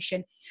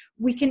situation?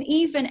 We can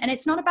even, and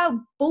it's not about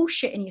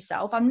bullshitting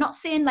yourself. I'm not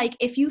saying like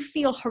if you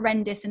feel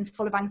horrendous and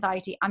full of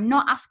anxiety, I'm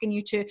not asking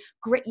you to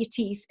grit your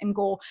teeth and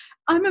go,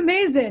 "I'm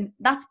amazing."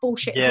 That's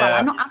bullshit as well.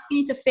 I'm not asking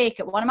you to fake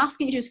it. What I'm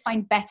asking you to do is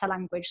find better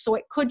language. So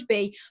it could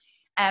be,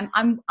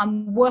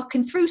 I'm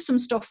working through some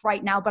stuff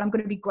right now, but I'm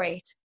going to be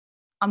great.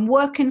 I'm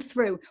working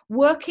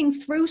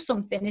through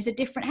something is a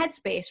different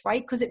headspace,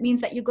 right? Because it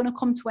means that you're going to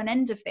come to an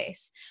end of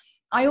this.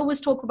 I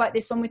always talk about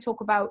this when we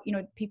talk about,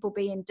 people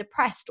being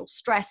depressed or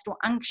stressed or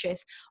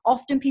anxious.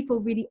 Often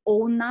people really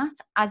own that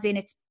as in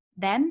it's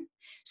them.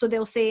 So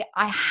they'll say,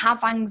 "I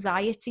have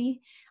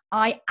anxiety.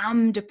 I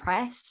am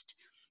depressed."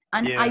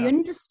 And I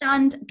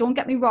understand, don't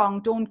get me wrong,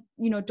 don't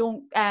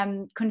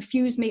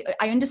confuse me.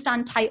 I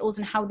understand titles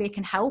and how they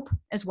can help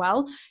as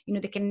well.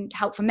 They can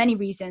help for many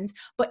reasons,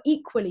 but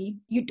equally,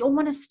 you don't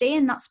want to stay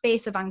in that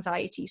space of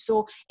anxiety.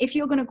 So if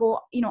you're going to go,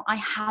 "I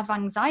have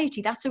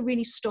anxiety," that's a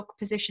really stuck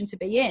position to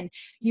be in.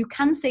 You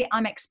can say,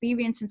 "I'm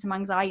experiencing some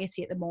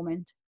anxiety at the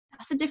moment."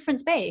 That's a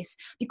different space,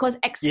 because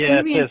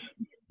experience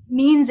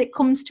means it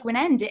comes to an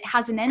end. It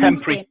has an end.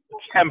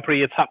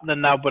 Temporary. It's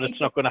happening now, but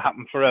it's not going to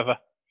happen forever.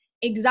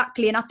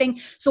 Exactly. And I think,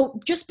 so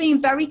just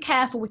being very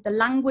careful with the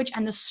language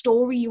and the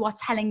story you are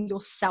telling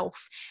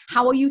yourself.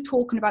 How are you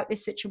talking about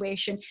this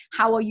situation?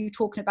 How are you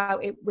talking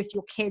about it with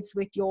your kids,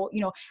 with your,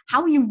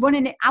 how are you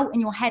running it out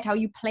in your head? How are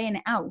you playing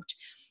it out?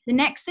 The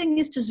next thing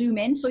is to zoom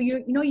in. So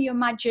you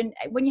imagine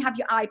when you have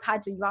your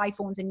iPads or your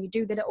iPhones and you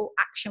do the little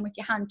action with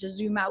your hand to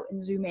zoom out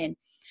and zoom in.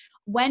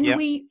 When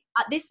we,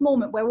 at this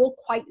moment, we're all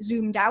quite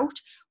zoomed out.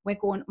 We're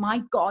going, "My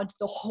God,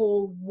 the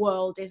whole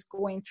world is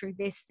going through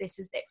this.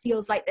 It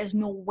feels like there's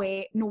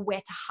nowhere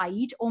to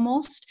hide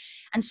almost."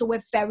 And so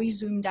we're very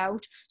zoomed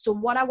out. So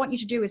what I want you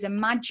to do is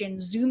imagine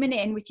zooming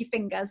in with your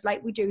fingers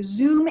like we do.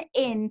 Zoom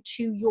in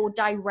to your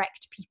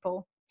direct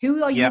people.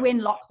 Who are you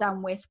in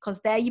lockdown with? Because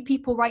they're your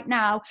people right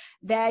now.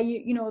 They're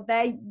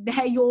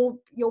they're your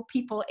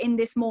people in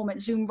this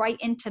moment. Zoom right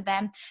into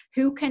them.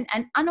 Who can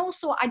and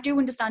also I do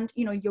understand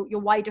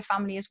your wider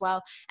family as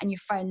well and your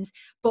friends,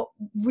 but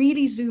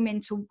really zoom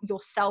into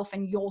yourself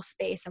and your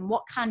space and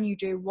what can you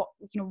do?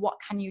 What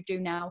can you do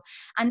now?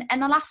 And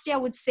lastly, I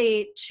would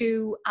say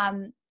to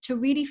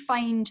really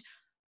find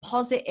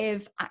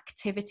positive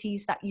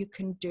activities that you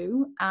can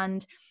do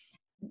and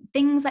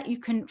things that you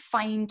can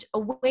find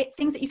away,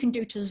 things that you can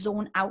do to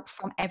zone out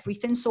from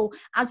everything. So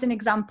as an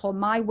example,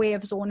 my way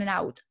of zoning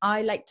out,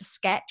 I like to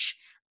sketch.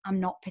 I'm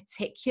not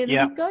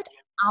particularly good.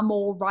 I'm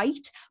all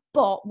right.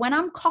 But when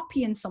I'm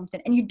copying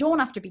something, and you don't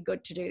have to be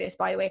good to do this,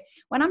 by the way,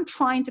 when I'm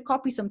trying to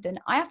copy something,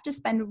 I have to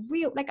spend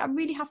I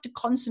really have to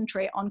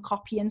concentrate on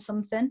copying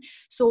something.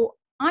 So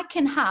I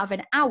can have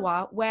an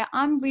hour where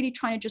I'm really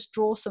trying to just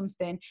draw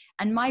something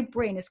and my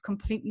brain is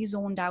completely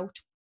zoned out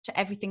to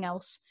everything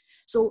else.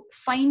 So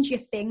find your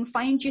thing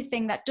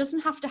that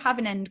doesn't have to have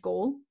an end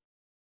goal.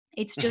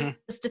 It's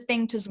just a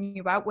thing to zoom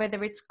you out,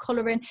 whether it's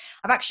coloring.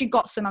 I've actually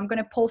got some, I'm going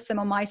to post them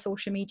on my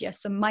social media,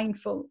 some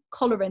mindful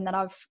coloring that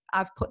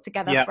I've put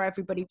together for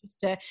everybody,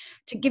 just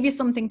to give you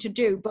something to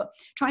do. But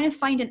trying to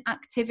find an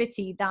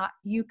activity that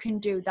you can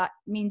do that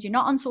means you're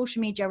not on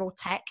social media or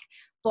tech,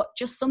 but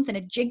just something,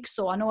 a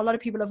jigsaw. I know a lot of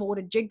people have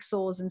ordered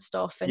jigsaws and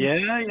stuff.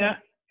 And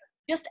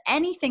just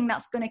anything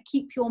that's going to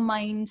keep your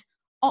mind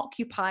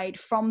occupied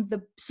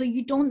so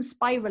you don't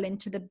spiral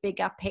into the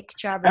bigger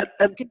picture.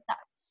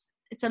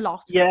 It's a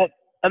lot. Yeah,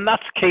 and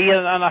that's key.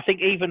 And I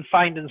think even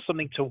finding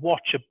something to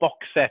watch, a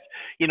box set,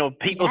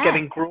 people get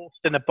engrossed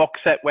in a box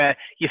set where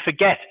you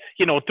forget,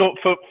 don't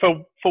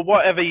for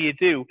whatever you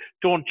do,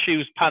 don't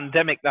choose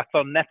Pandemic that's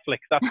on Netflix.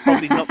 That's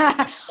probably not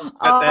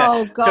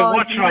God, to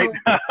watch right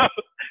now.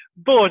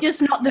 But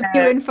just not the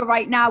viewing for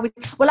right now.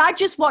 Well, I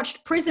just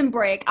watched Prison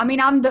Break.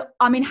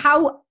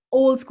 How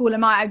old school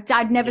am I?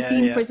 I'd never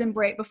seen Prison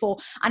Break before,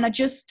 and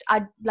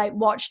I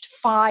watched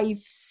 5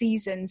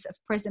 seasons of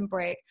Prison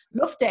Break.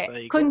 Loved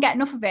it. Couldn't get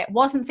enough of it.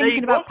 Wasn't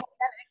thinking about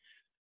pandemic.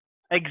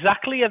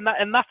 Exactly, and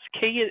that's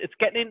key. It's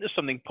getting into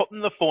something,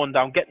 putting the phone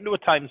down, getting to a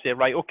time to say,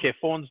 right, okay,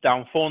 phone's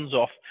down, phone's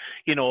off.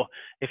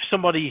 If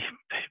somebody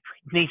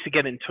needs to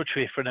get in touch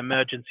with you for an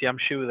emergency, I'm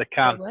sure they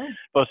can.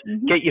 But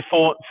get your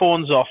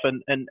phones off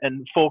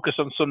and focus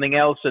on something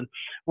else. And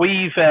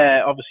we've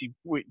obviously,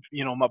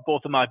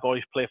 both of my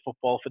boys play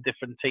football for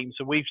different teams,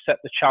 so we've set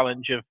the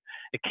challenge of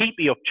a keep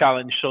me up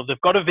challenge. So they've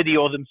got to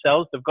video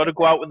themselves. They've got to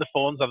go out with the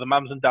phones, or the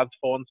mums and dads'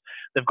 phones.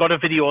 They've got to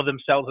video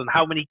themselves and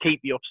how many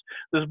keep me ups.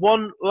 There's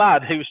one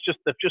lad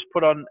they've just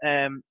put on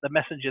the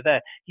messenger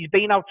there. He's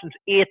been out since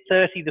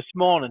 8:30 this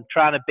morning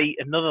trying to beat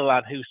another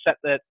lad who set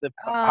the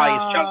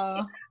highest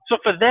challenge. So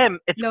for them,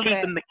 it's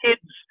keeping the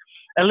kids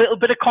a little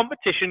bit of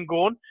competition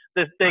going.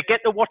 They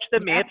get to watch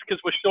their mates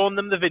because we're showing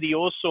them the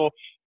videos. So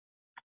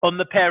on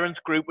the parents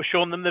group, we're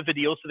showing them the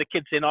videos, so the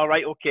kids saying, all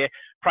right, okay,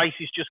 Price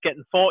is just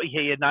getting 40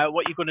 here now,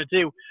 what are you going to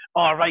do?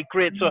 All right,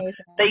 great. So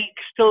they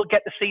still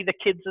get to see the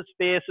kids'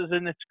 faces,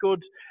 and it's good,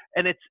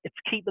 and it's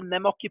keeping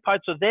them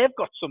occupied, so they've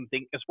got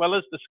something as well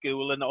as the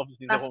school and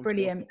obviously that's the home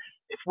brilliant. School.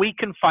 If we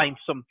can find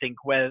something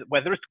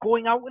whether it's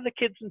going out with the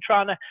kids and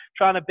trying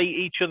to beat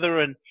each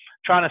other and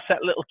trying to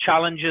set little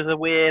challenges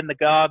away in the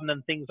garden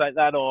and things like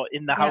that, or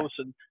in the house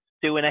and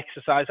doing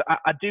exercise,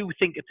 I do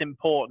think it's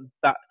important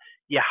that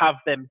you have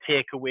them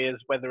takeaways,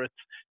 whether it's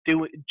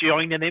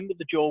joining in with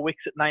the Joe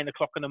Wicks at 9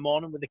 o'clock in the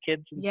morning with the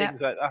kids and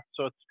things like that.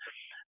 So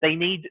they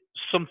need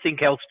something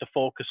else to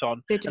focus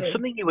on, and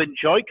something you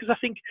enjoy. Because I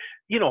think,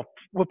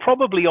 we're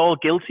probably all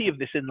guilty of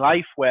this in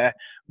life, where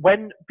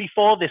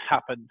before this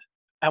happened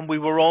and we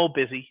were all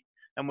busy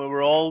and we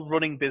were all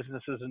running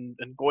businesses and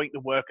going to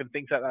work and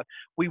things like that,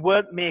 we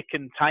weren't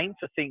making time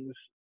for things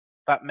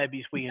that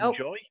maybe we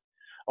enjoy,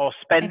 or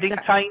spending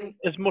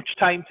as much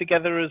time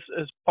together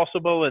as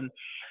possible. And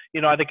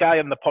I had a guy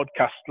on the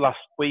podcast last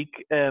week,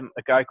 a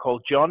guy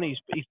called John.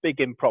 He's big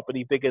in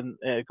property,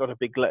 got a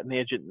big letting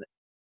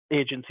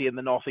agency in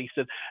the northeast.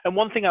 And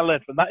one thing I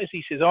learned from that is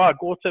he says, I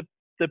go to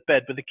the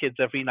bed with the kids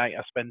every night.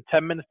 I spend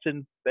 10 minutes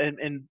in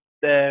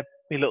my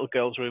little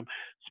girl's room,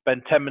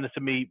 spend 10 minutes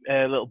in my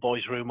little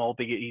boy's room,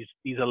 albeit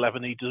he's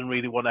 11. He doesn't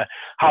really want to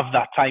have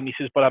that time. He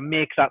says, but I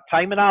make that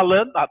time. And I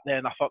learned that there,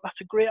 and I thought,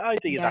 that's a great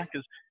idea,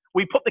 because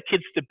we put the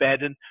kids to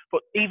bed,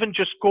 but even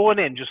just going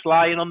in, just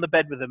lying on the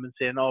bed with them and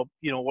saying,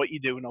 what you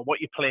doing, or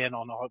what you playing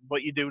on, or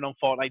what you doing on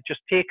Fortnite, just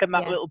taking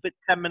that little bit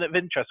 10-minute of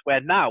interest,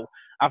 where now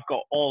I've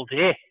got all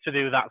day to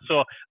do that.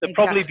 So they'll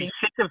probably be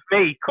sick of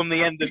me come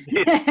the end of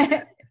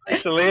this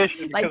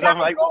isolation. Like, I'm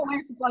like, go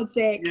away, for God's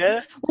sake.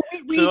 Yeah. What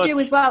we do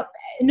as well,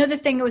 another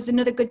thing that was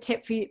another good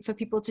tip for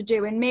people to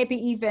do, and maybe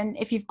even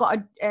if you've got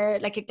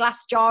a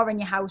glass jar in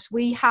your house,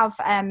 we have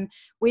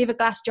a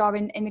glass jar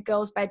in the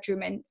girls'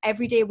 bedroom, and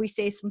every day we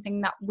say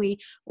something that we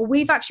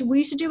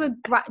used to do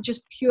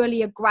just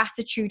purely a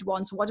gratitude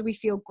one. So what do we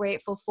feel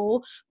grateful for?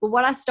 But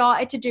what I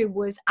started to do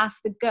was ask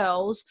the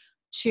girls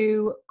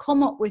to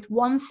come up with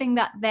one thing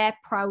that they're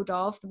proud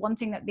of, one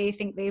thing that they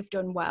think they've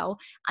done well,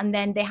 and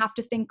then they have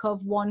to think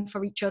of one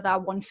for each other,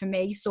 one for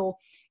me. So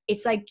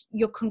it's like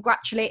you're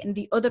congratulating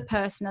the other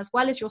person as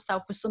well as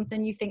yourself for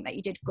something you think that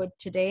you did good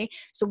today.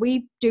 So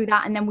we do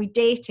that, and then we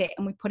date it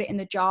and we put it in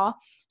the jar,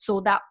 so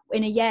that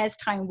in a year's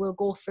time we'll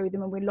go through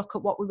them and we look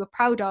at what we were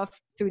proud of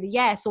through the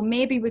year. So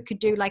maybe we could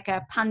do like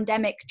a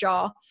pandemic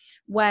jar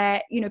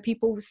where, you know,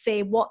 people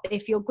say what they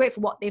feel great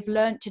for, what they've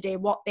learned today,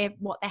 what's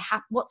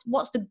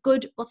the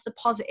good, what's the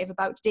positive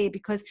about today,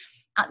 because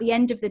at the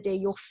end of the day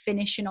you're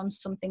finishing on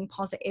something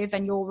positive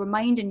and you're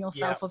reminding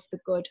yourself of the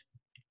good.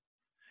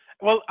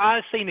 Well,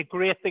 I've seen a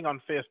great thing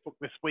on Facebook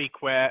this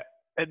week where,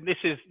 and this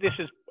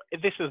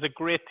is a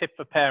great tip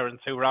for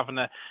parents who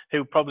are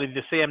who probably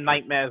the same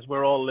nightmares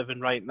we're all living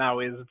right now,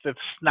 is the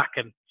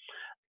snacking.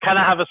 Can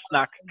I have a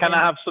snack? Can I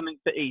have something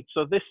to eat?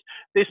 So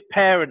this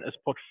parent has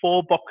put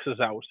 4 boxes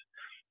out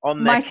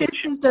on their kitchen. My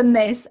sister's done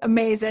this.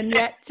 Amazing.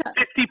 Yeah. 50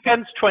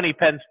 pence, 20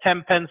 pence,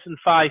 10 pence and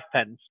 5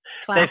 pence.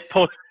 Class. They've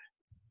put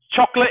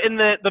chocolate in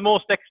the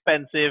most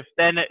expensive,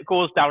 then it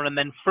goes down, and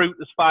then fruit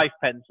is 5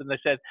 pence. And they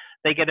said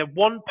they get a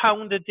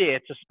 £1 a day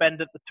to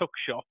spend at the tuck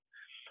shop.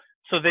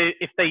 So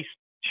if they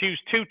choose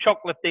 2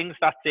 chocolate things,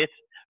 that's it.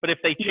 But if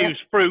they choose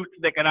fruit,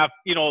 they can have,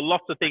 you know,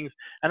 lots of things.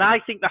 And I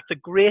think that's a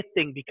great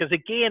thing, because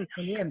again,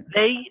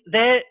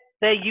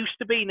 they're used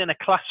to being in a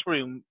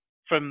classroom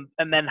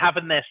and then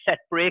having their set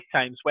break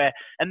times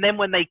and then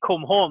when they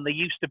come home, they're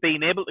used to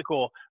being able to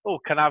go, oh,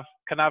 can I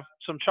have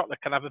some chocolate?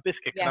 Can I have a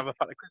biscuit? Can I have a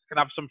can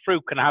I have some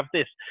fruit? Can I have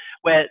this?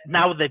 Where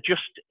now they're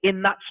just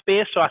in that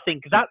space. So I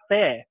think that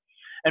there,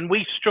 and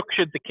we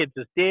structured the kids'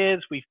 days.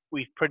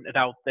 We've printed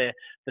out the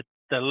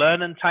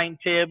learning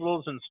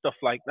timetables and stuff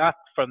like that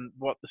from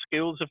what the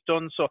schools have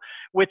done. So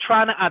we're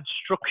trying to add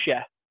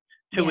structure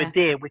to a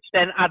day, which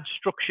then adds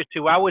structure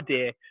to our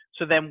day.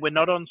 So then we're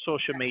not on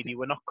social media,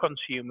 we're not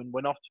consuming,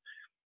 we're not.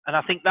 And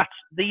I think that's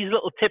these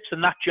little tips in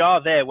that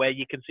jar there, where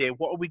you can say,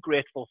 what are we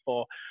grateful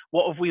for?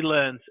 What have we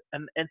learned?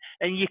 And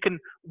you can,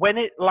 when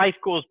life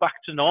goes back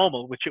to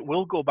normal, which it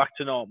will go back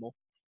to normal.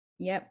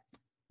 Yep.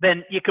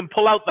 Then you can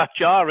pull out that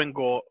jar and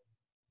go,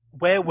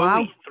 where were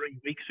we 3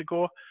 weeks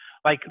ago?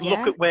 Like,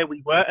 look at where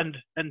we were, and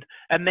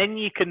then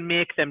you can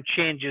make them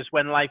changes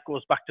when life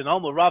goes back to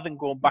normal, rather than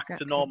going back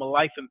to normal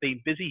life and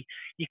being busy.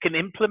 You can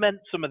implement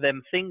some of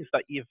them things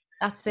that you've.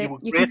 That's it.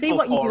 You can see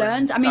what you've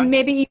learned. I mean,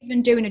 maybe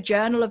even doing a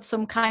journal of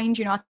some kind,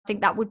 you know, I think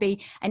that would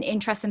be an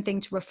interesting thing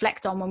to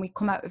reflect on when we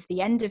come out of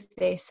the end of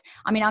this.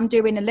 I mean,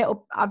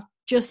 I've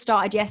just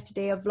started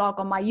yesterday a vlog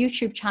on my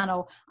YouTube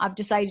channel. I've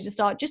decided to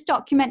start just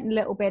documenting a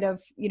little bit of,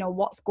 you know,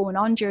 what's going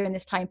on during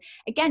this time.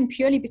 Again,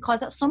 purely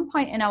because at some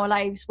point in our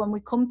lives, when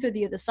we come through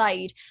the other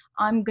side,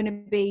 I'm going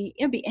to be,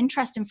 it'll be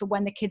interesting for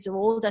when the kids are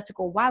older to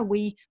go, wow,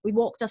 we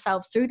walked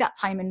ourselves through that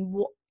time, and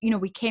you know,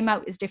 we came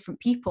out as different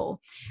people.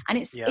 And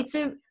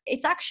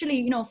it's actually,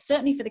 you know,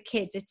 certainly for the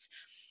kids,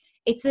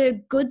 it's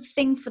a good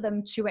thing for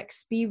them to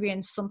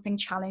experience something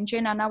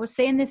challenging. And I was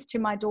saying this to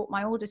my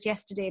oldest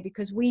yesterday,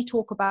 because we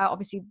talk about,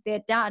 obviously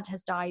their dad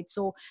has died,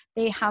 so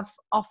they have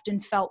often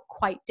felt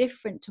quite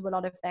different to a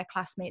lot of their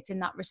classmates in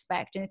that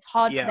respect. And it's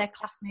hard for their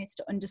classmates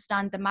to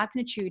understand the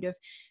magnitude of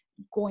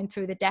going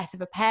through the death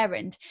of a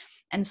parent.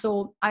 And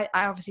so I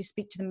obviously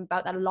speak to them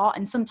about that a lot.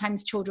 And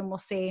sometimes children will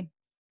say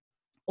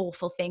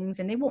awful things,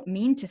 and they won't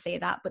mean to say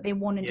that, but they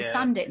won't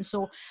understand it. And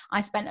so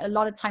I spent a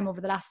lot of time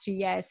over the last few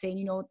years saying,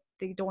 you know,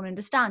 they don't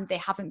understand, they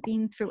haven't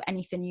been through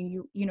anything,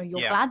 you know,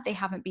 you're glad they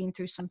haven't been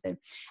through something.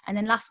 And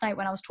then last night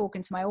when I was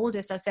talking to my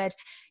oldest, I said,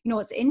 you know,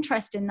 it's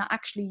interesting that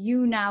actually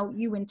you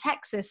in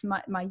Texas,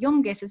 my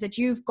youngest, I said,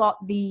 you've got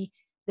the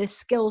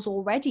skills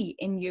already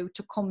in you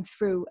to come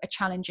through a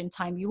challenging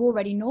time. You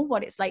already know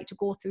what it's like to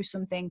go through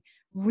something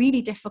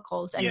really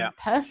difficult and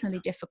personally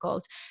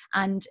difficult.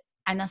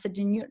 And I said,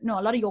 you know,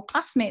 a lot of your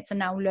classmates are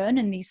now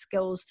learning these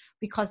skills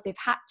because they've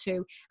had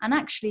to. And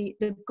actually,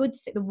 the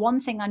one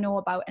thing I know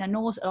about, and I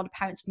know a lot of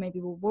parents maybe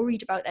were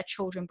worried about their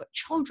children, but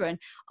children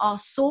are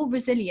so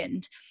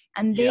resilient,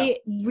 and they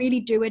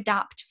really do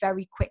adapt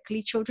very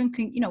quickly. Children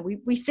can, you know,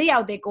 we see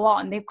how they go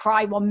out and they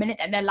cry 1 minute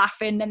and they're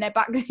laughing and they're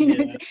back, you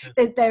know,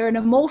 they're an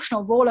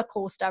emotional roller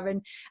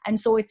coaster. And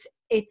so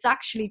it's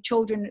actually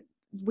children,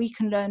 we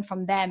can learn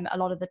from them a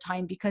lot of the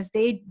time, because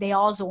they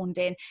are zoned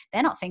in.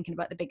 They're not thinking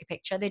about the bigger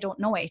picture. They don't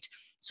know it.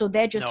 So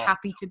they're just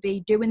happy to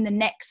be doing the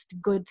next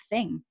good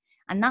thing.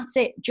 And that's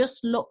it.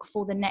 Just look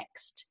for the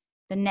next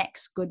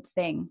good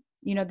thing.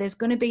 You know, there's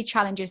going to be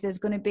challenges. There's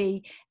going to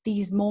be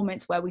these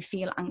moments where we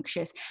feel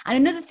anxious. And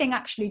another thing,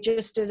 actually,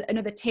 just as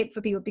another tip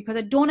for people, because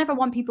I don't ever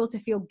want people to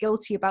feel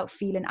guilty about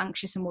feeling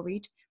anxious and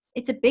worried.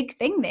 It's a big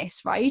thing,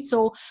 this, right?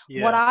 So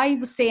what I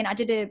was saying, I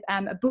did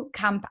a boot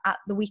camp at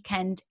the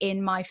weekend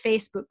in my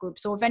Facebook group.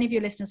 So if any of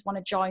your listeners want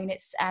to join,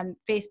 it's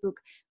Facebook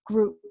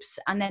groups,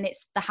 and then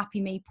it's the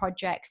Happy Me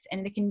Project.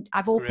 And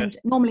I've opened,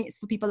 normally it's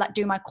for people that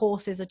do my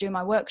courses or do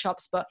my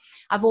workshops, but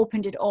I've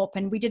opened it up,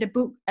 and we did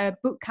a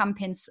boot camp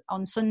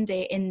on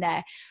Sunday in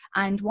there.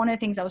 And one of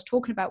the things I was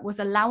talking about was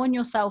allowing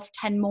yourself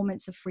 10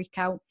 moments of freak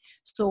out.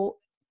 So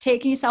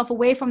taking yourself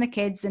away from the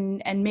kids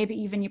and maybe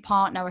even your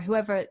partner or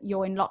whoever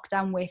you're in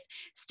lockdown with,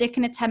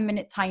 sticking a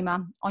 10-minute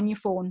timer on your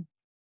phone,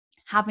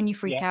 having you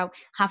freak out,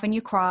 having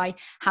you cry,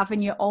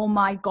 having you, oh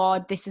my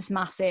God, this is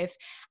massive.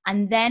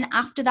 And then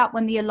after that,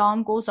 when the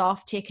alarm goes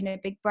off, taking a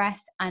big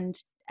breath and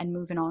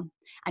moving on,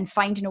 and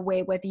finding a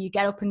way, whether you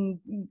get up and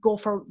go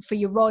for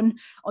your run,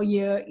 or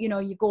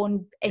you go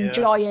and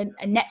enjoy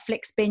a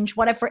Netflix binge,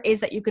 whatever it is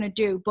that you're going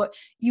to do. But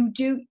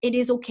it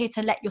is okay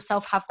to let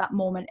yourself have that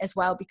moment as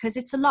well, because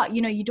it's a lot,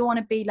 you don't want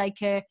to be like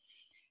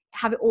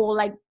have it all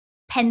like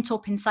pent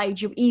up inside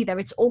you either.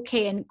 It's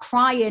okay. And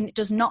crying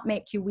does not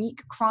make you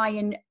weak.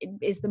 Crying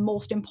is the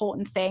most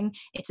important thing.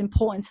 It's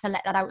important to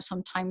let that out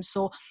sometimes,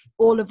 so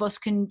all of us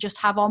can just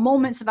have our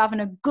moments of having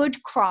a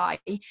good cry,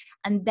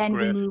 and then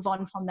we move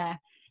on from there.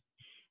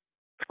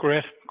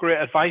 Great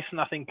advice.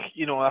 And I think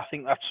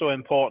that's so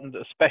important,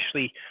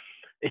 especially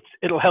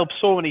it'll help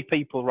so many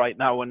people right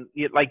now. And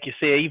like you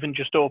say, even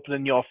just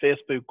opening your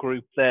Facebook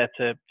group there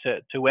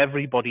to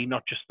everybody,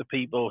 not just the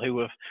people who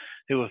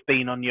have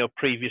been on your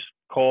previous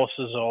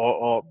courses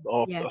or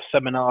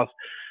seminars.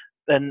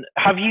 Then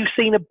have you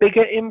seen a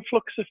bigger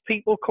influx of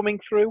people coming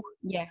through?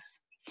 Yes.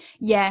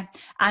 Yeah.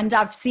 And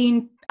I've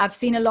seen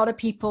a lot of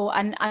people,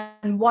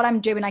 and what I'm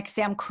doing, like I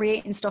say, I'm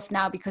creating stuff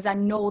now because I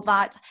know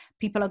that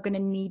people are going to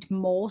need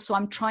more. So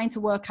I'm trying to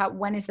work out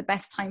when is the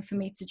best time for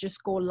me to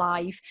just go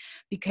live,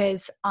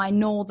 because I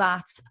know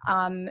that,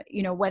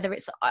 whether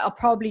I'll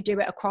probably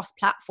do it across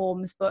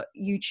platforms, but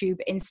YouTube,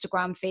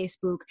 Instagram,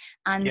 Facebook,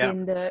 and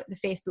in the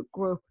Facebook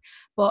group,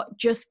 but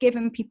just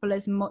giving people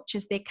as much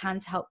as they can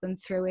to help them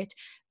through it.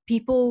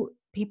 People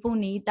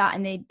need that,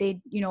 and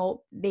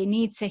they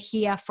need to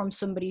hear from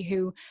somebody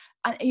who,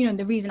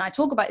 the reason I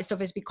talk about this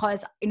stuff is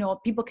because,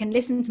 people can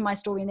listen to my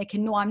story and they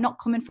can know I'm not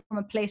coming from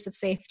a place of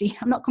safety.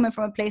 I'm not coming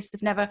from a place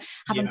of never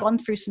having gone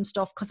through some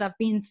stuff, because I've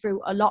been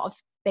through a lot of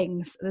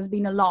things. There's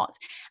been a lot.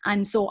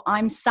 And so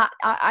I'm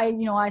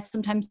I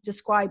sometimes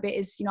describe it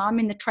as, I'm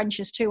in the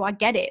trenches too. I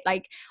get it.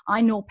 Like,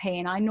 I know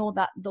pain. I know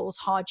that those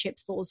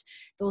hardships,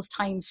 those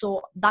times.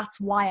 So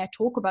that's why I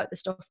talk about the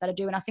stuff that I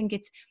do. And I think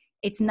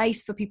it's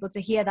nice for people to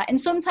hear that. And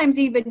sometimes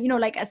even,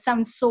 like, it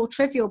sounds so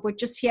trivial, but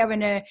just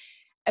hearing a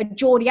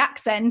Geordie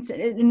accent,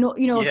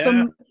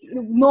 some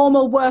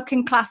normal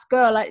working class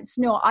girl. I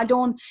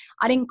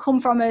didn't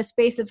come from a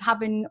space of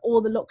having all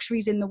the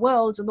luxuries in the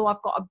world, although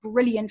I've got a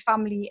brilliant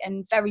family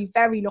and very,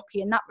 very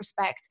lucky in that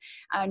respect.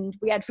 And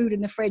we had food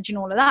in the fridge and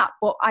all of that,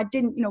 but I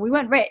didn't, we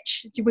weren't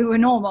rich, we were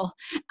normal.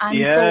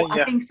 And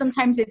I think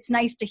sometimes it's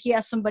nice to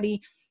hear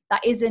somebody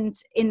that isn't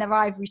in their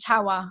ivory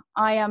tower.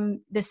 I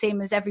am the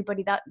same as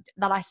everybody that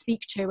I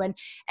speak to. And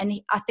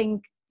I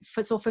think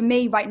for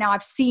me right now,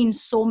 I've seen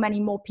so many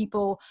more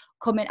people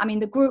come in. I mean,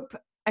 the group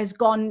has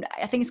gone,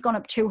 I think it's gone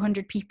up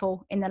 200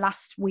 people in the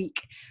last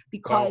week,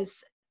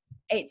 because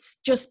it's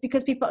just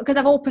because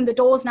I've opened the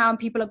doors now and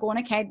people are going,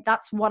 okay,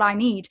 that's what I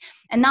need.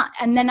 And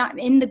then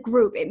in the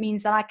group, it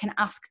means that I can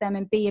ask them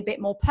and be a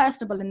bit more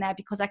personable in there,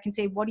 because I can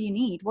say, what do you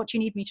need? What do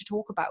you need me to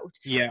talk about?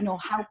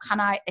 How can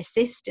I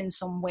assist in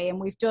some way? And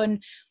we've done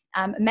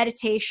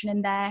meditation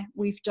in there.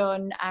 We've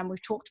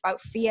talked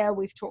about fear.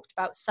 We've talked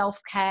about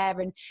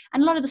self-care and a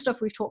lot of the stuff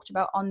we've talked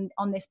about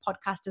on this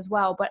podcast as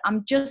well. But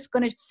I'm just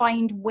going to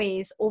find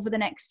ways over the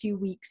next few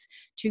weeks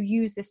to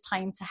use this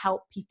time to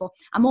help people.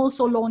 I'm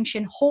also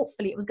launching,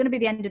 hopefully, it was going to be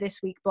the end of this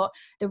week, but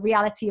the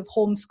reality of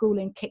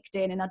homeschooling kicked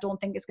in, and I don't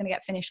think it's going to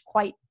get finished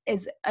quite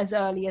as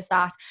early as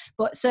that.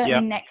 But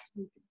certainly next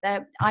week,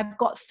 I've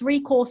got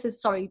 3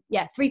 courses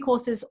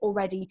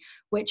already,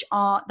 which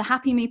are the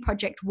Happy Me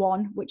Project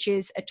 1, which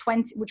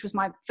was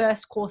my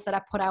first course that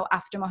I put out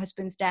after my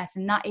husband's death.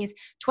 And that is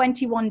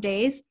 21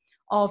 days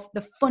of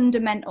the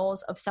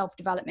fundamentals of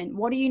self-development.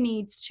 What do you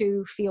need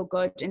to feel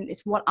good? And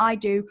it's what I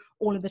do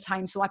all of the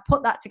time. So I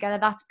put that together.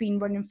 That's been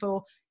running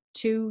for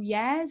 2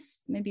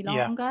 years, maybe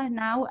longer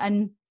now.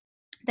 And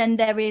then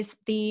there is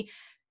the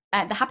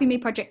Happy Me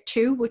Project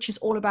 2, which is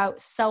all about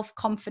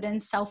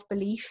self-confidence,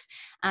 self-belief,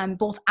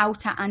 both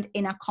outer and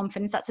inner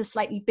confidence. That's a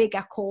slightly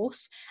bigger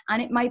course.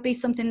 And it might be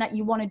something that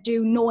you want to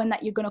do knowing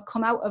that you're going to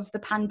come out of the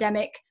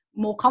pandemic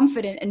more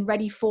confident and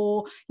ready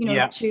for,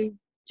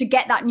 to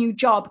get that new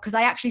job. Because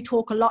I actually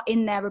talk a lot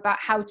in there about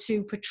how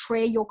to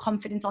portray your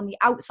confidence on the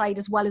outside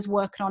as well as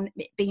working on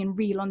it being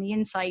real on the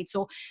inside.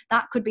 So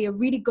that could be a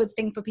really good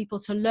thing for people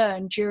to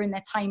learn during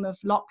their time of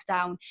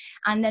lockdown.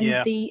 And then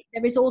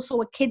there is also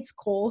a kids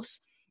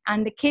course.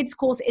 And the kids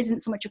course isn't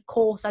so much a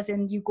course as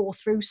in you go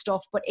through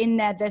stuff, but in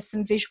there's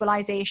some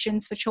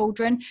visualizations for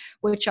children,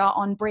 which are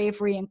on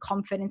bravery and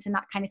confidence and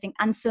that kind of thing,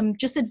 and some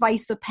just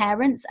advice for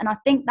parents. And I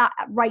think that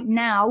right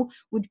now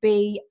would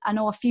be, I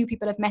know a few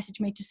people have messaged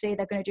me to say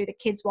they're going to do the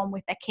kids one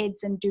with their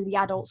kids and do the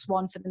adults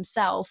one for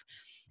themselves.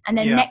 And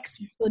then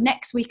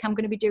next week, I'm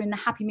going to be doing the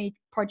Happy Me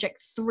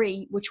Project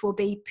 3, which will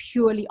be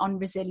purely on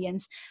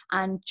resilience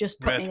and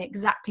just putting in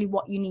exactly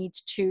what you need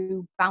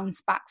to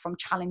bounce back from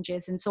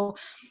challenges. And so,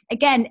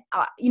 again,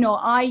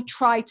 I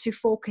try to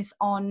focus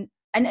on,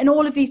 and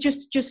all of these,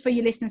 just for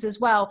your listeners as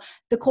well,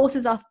 the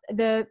courses are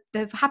the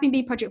Happy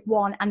Me Project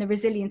 1 and the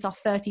Resilience are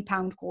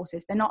 £30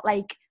 courses. They're not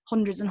like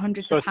hundreds and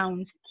hundreds of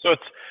pounds. So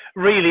it's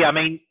really,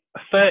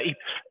 30.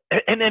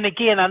 And then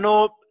again, I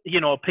know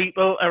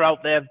people are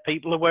out there,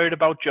 people are worried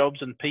about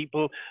jobs, and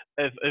people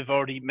have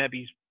already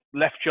maybe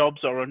left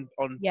jobs or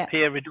on pay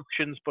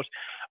reductions. But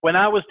when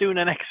I was doing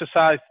an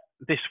exercise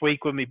this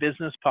week with my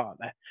business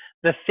partner,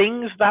 the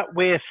things that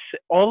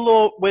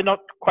although we're not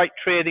quite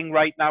trading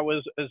right now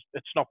as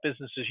it's not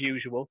business as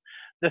usual,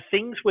 the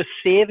things we're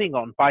saving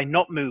on by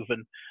not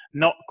moving,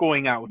 not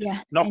going out,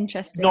 not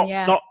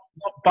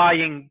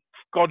buying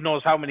God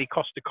knows how many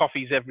Costa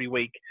coffees every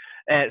week,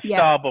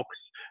 Starbucks,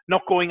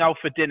 not going out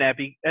for dinner,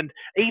 and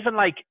even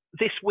like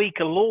this week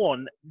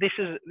alone, this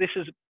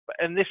is,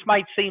 and this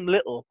might seem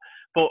little,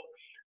 but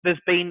there's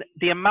been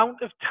the amount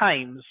of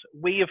times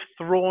we have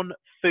thrown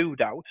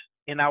food out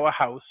in our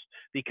house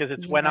because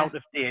it's went out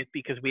of date,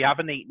 because we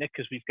haven't eaten it,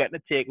 because we've gotten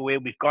a takeaway,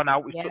 we've gone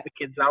out, we've took the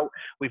kids out,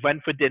 we've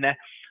went for dinner.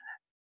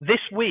 This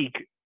week,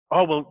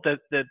 the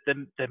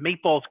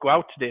meatballs go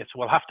out today, so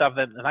we'll have to have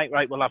them tonight,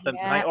 right? We'll have them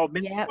tonight.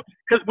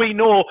 Because we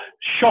know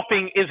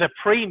shopping is a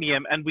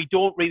premium, and we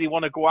don't really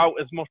want to go out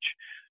as much,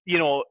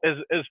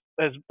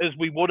 as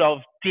we would have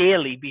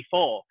daily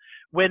before.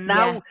 We're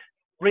now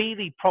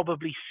really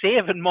probably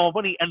saving more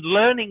money and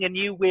learning a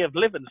new way of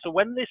living. So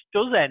when this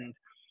does end,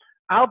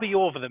 I'll be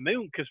over the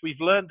moon, because we've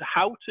learned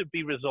how to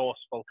be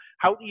resourceful,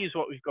 how to use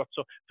what we've got.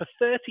 So for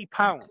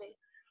 £30,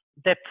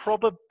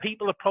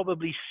 people are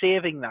probably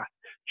saving that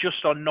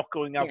just on not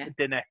going out for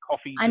dinner,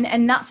 coffee.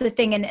 And that's the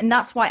thing. And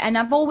that's why, and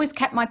I've always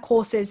kept my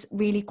courses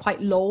really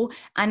quite low.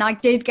 And I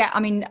did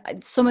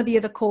some of the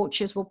other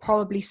coaches will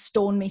probably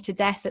stone me to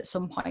death at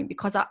some point,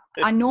 because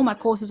I know my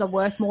courses are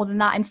worth more than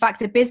that. In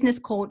fact, a business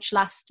coach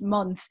last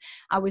month,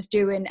 I was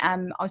doing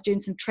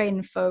some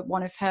training for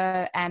one of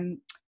her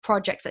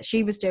projects that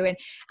she was doing,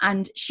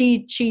 and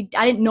she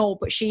I didn't know,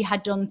 but she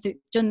had done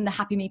the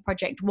Happy Me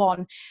Project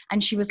 1,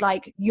 and she was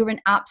like, "You're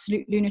an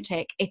absolute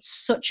lunatic.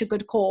 It's such a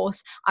good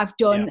course. I've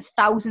done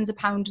thousands of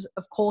pounds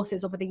of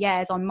courses over the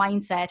years on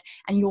mindset,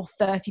 and your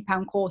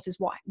 £30 course is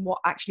what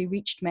actually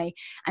reached me."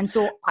 And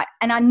so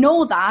I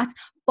know that,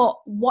 but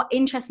what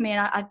interests me,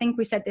 and I think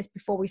we said this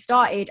before we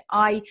started,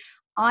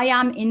 I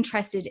am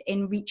interested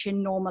in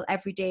reaching normal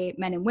everyday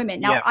men and women.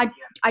 Now,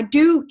 I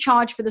do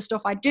charge for the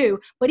stuff I do,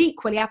 but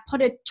equally I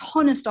put a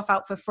ton of stuff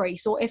out for free.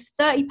 So if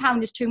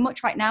 £30 is too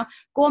much right now,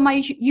 go on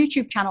my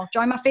YouTube channel,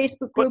 join my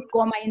Facebook group, go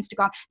on my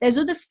Instagram. There's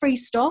other free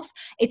stuff.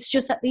 It's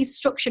just that these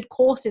structured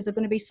courses are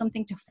going to be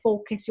something to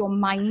focus your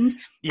mind.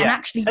 And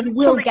actually you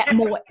will get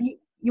more.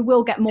 You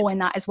will get more in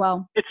that as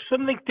well. It's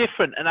something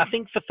different. And I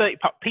think for £30,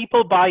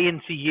 people buy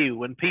into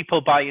you, and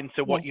people buy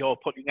into what you're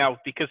putting out,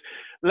 because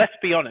let's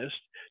be honest,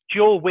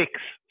 Joe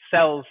Wicks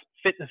sells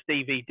fitness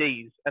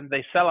DVDs and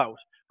they sell out.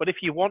 But if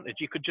you wanted,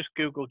 you could just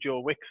Google Joe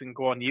Wicks and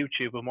go on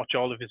YouTube and watch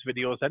all of his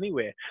videos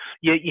anyway.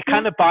 You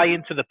kind of buy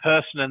into the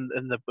person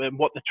and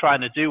what they're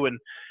trying to do. And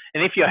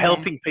if you're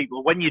helping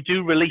people, when you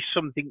do release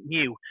something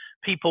new,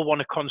 people want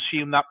to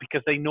consume that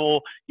because they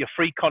know your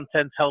free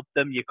content's helped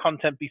them, your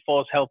content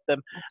before's helped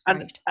them.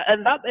 And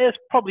that is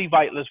probably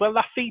vital as well.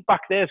 That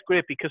feedback there is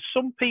great, because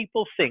some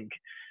people think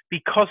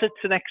because it's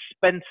an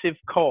expensive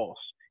course,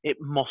 it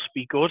must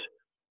be good.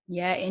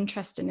 Yeah,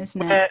 interesting,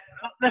 isn't it?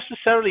 Not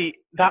necessarily.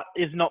 That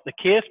is not the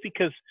case,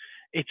 because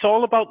it's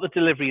all about the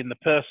delivery and the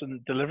person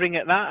delivering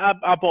it. And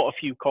I bought a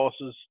few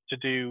courses to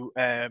do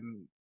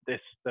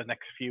the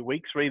next few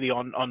weeks, really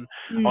on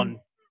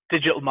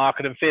digital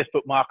marketing,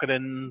 Facebook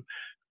marketing,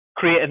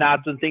 creating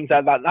ads and things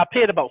like that. And I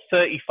paid about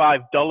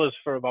 $35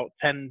 for about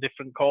 10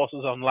 different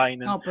courses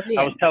online. And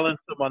I was telling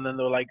someone, and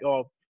they were like,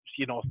 "Oh,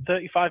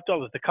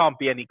 $35, they can't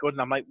be any good."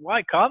 And I'm like,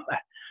 "Why can't they?"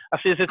 I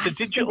says it's a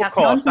digital course.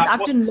 Nonsense.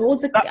 I've done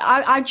loads of.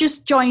 I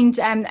just joined.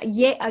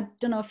 I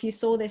don't know if you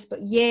saw this,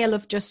 but Yale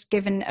have just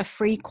given a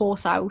free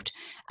course out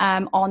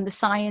on the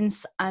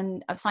science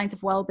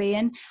of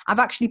well-being. I've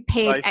actually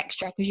paid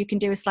extra, because you can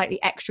do a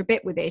slightly extra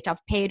bit with it.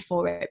 I've paid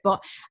for it,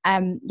 but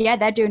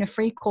they're doing a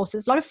free course.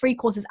 There's a lot of free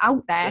courses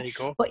out there,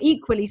 but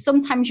equally,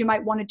 sometimes you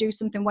might want to do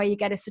something where you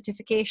get a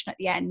certification at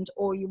the end,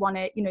 or you want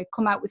to,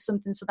 come out with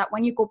something so that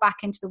when you go back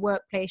into the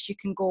workplace, you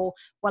can go,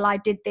 "Well, I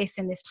did this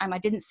in this time. I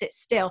didn't sit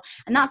still."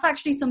 And that's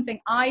actually something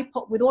I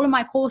put with all of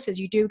my courses.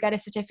 You do get a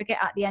certificate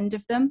at the end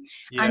of them.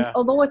 And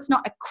although it's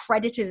not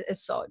accredited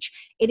as such,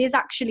 it is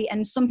actually,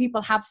 and some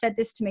people have said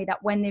this to me, that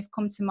when they've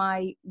come to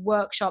my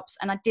workshops,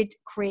 and I did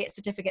create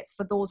certificates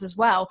for those as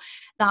well,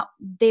 that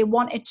they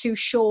wanted to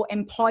show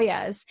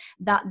employers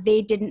that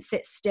they didn't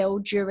sit still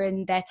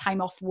during their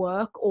time off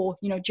work, or,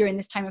 during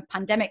this time of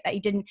pandemic, that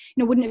you didn't,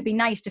 wouldn't it be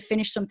nice to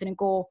finish something and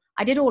go,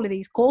 "I did all of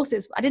these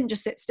courses. I didn't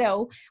just sit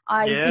still."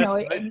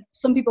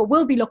 Some people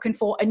will be looking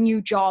for a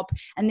new job,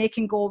 and they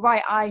can go,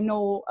 "Right, I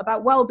know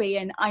about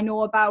well-being. I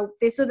know about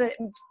this other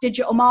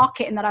digital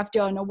marketing that I've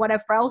done," or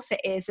whatever else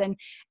it is. And,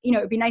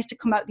 it'd be nice to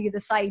come out the other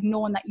side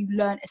knowing that you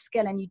learned a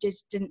skill and you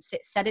just didn't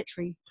sit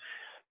sedentary.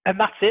 And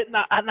that's it.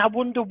 And I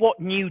wonder what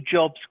new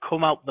jobs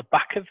come out the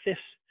back of this,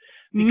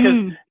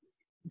 because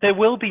there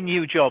will be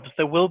new jobs,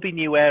 there will be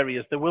new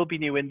areas, there will be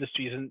new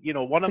industries. And,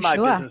 one of For my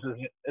sure.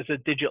 businesses is a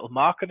digital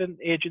marketing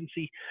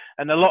agency.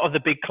 And a lot of the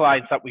big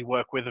clients that we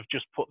work with have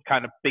just put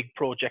kind of big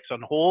projects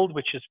on hold,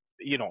 which is,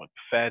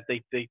 fair.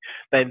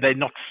 They're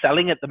not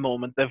selling at the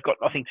moment. They've got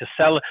nothing to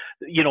sell.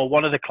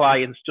 One of the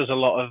clients does a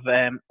lot of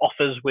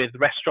offers with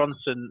restaurants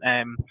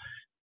and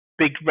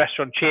big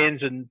restaurant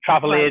chains and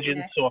travel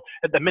agents. Yeah. So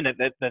at the minute,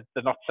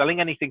 they're not selling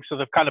anything. So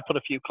they've kind of put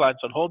a few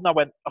clients on hold. And I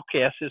went,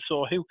 okay, I said,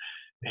 so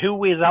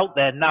who is out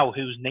there now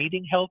who's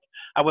needing help?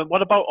 I went,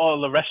 what about all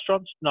the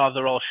restaurants? No,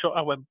 they're all shut.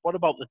 I went, what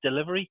about the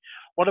delivery?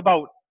 What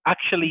about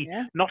actually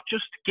not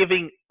just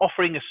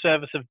offering a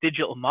service of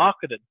digital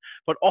marketing,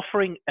 but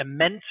offering a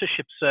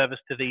mentorship service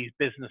to these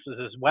businesses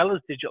as well as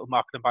digital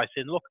marketing by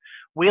saying, look,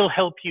 we'll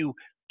help you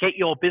get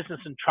your business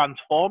and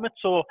transform it.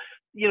 So,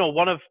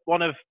 one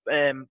of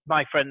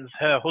my friends,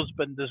 her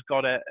husband has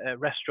got a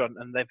restaurant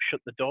and they've shut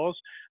the doors.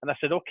 And I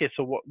said, okay,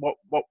 so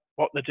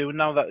what they're doing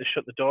now that they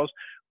shut the doors?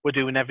 We're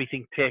doing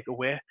everything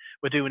takeaway.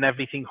 We're doing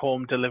everything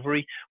home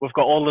delivery. We've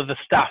got all of the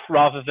staff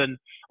rather than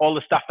all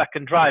the staff that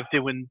can drive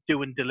doing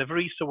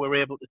delivery. So we're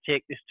able to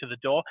take this to the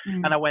door.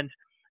 Mm. And I went,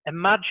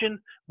 imagine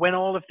when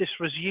all of this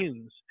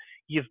resumes,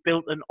 you've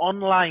built an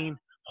online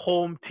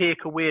home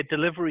takeaway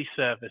delivery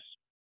service.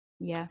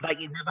 Yeah. Like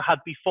you never had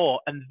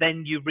before, and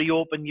then you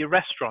reopen your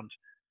restaurant.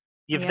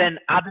 You've then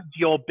added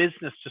your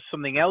business to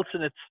something else,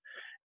 and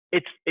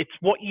it's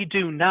what you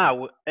do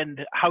now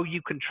and how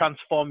you can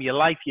transform your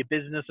life, your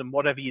business, and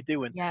whatever you're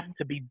doing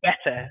to be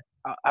better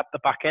at the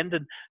back end.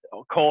 And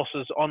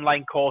courses,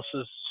 online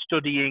courses,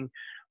 studying,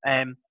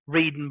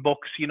 reading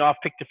books. I've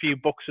picked a few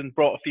books and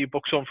brought a few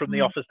books home from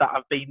the office that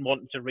I've been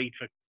wanting to read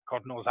for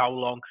God knows how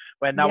long.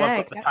 Where now I've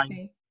got the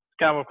time.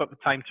 I've got the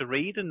time to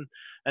read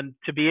and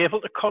to be able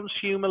to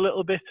consume a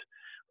little bit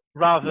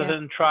rather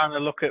than trying to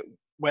look at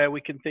where we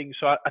can think.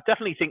 So I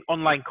definitely think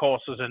online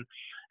courses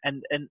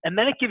and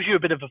then it gives you a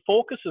bit of a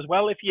focus as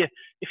well. If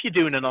you're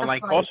doing an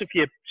online course, if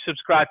you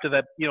subscribe to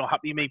the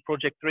Happy Me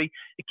Project 3,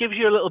 it gives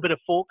you a little bit of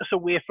focus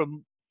away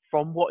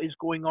from what is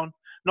going on.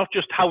 Not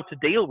just how to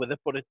deal with it,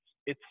 but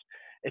it's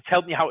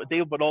helping you how to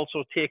deal, but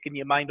also taking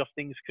your mind off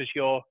things because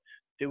you're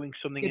doing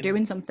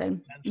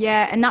something.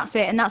 Yeah, and that's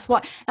it. And that's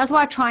what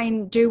I try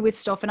and do with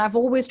stuff. And I've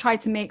always tried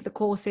to make the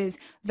courses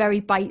very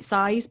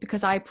bite-sized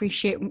because I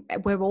appreciate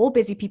we're all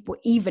busy people,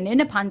 even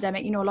in a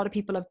pandemic. A lot of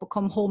people have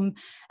become home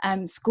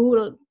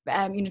school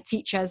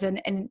teachers,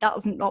 and that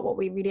wasn't not what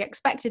we really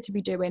expected to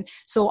be doing.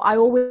 So I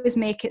always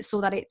make it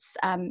so that it's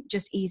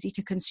just easy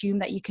to consume,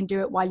 that you can do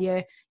it while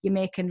you're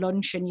making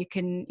lunch, and you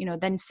can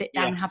then sit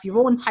down and have your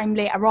own time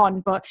later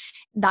on. But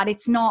that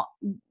it's not,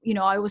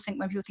 I always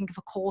think when people think of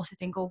a course, they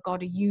think, oh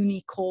God, a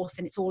uni course,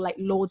 and it's all like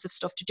loads of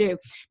stuff to do.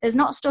 There's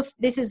not stuff.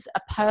 This is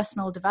a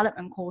personal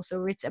development course,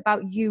 or it's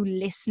about you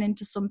listening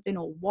to something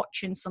or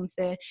watching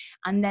something,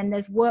 and then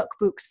there's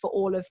workbooks for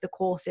all of the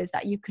courses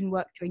that you can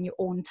work through in your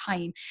own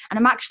time.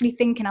 And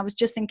I was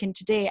just thinking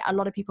today, a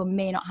lot of people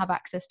may not have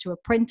access to a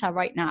printer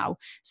right now.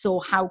 So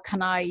how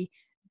can I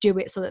do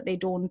it so that they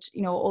don't,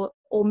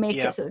 or make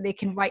it so that they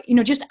can write,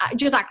 just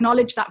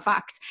acknowledge that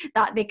fact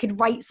that they could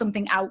write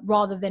something out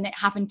rather than it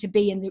having to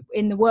be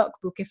in the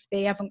workbook if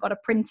they haven't got a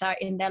printer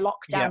in their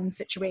lockdown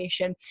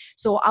situation.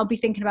 So I'll be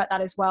thinking about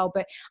that as well.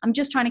 But I'm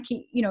just trying to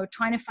keep,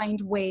 trying to find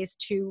ways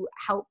to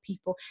help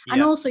people.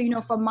 And also,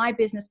 from my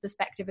business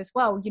perspective as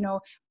well,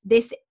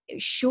 this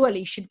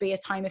surely should be a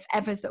time, if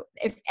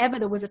ever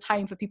there was a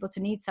time for people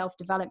to need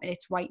self-development,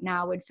 it's right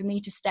now. And for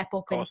me to step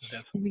up and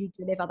really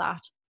deliver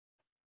that.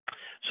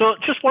 So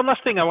just one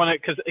last thing I want to,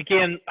 because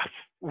again,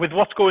 with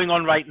what's going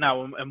on right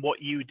now and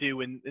what you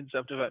do in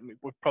self-development,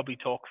 we'll probably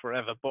talk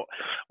forever. But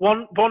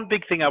one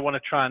big thing I want to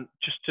try and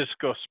just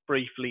discuss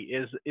briefly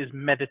is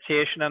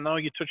meditation. I know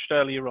you touched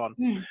earlier on.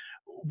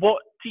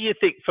 What do you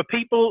think for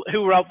people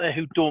who are out there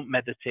who don't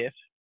meditate?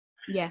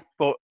 Yeah.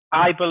 But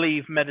I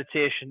believe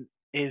meditation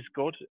is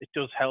good. It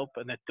does help,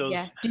 and it does.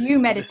 Yeah. Do you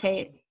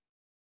meditate?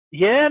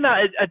 Yeah, no,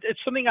 it's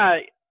something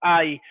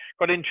I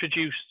got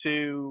introduced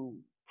to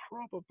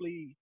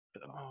probably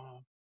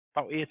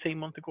about 18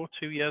 months ago,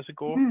 2 years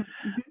ago.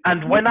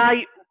 And when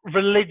I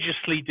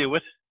religiously do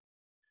it,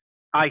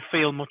 I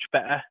feel much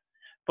better.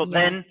 But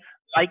then,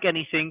 like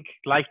anything,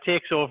 life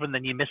takes over, and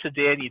then you miss a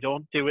day and you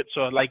don't do it.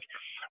 So like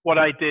what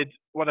I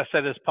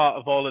said as part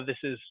of all of this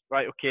is,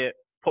 right, okay,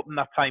 putting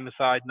that time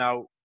aside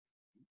now,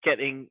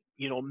 getting,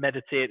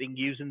 meditating,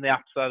 using the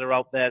apps that are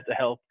out there to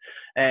help.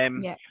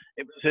 It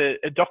was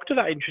a doctor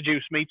that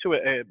introduced me to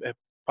it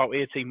about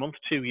 18 months,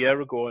 2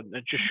 years ago, and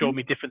it just showed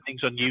me different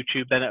things on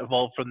YouTube. Then it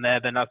evolved from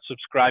there. Then I'd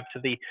subscribe to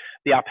the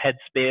app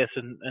Headspace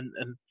and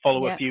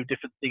follow a few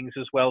different things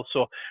as well.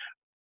 So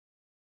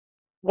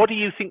what do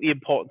you think the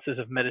importance is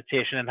of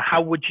meditation, and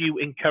how would you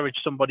encourage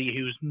somebody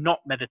who's not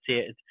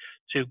meditated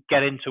to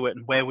get into it,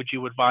 and where would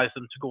you advise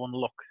them to go and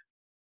look?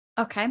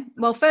 Okay.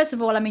 Well, first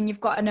of all,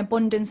 you've got an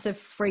abundance of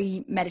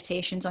free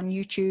meditations on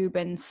YouTube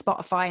and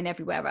Spotify and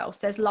everywhere else.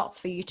 There's lots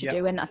for you to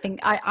do. And I think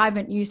I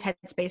haven't used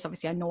Headspace.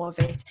 Obviously, I know of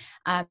it.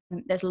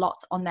 There's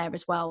lots on there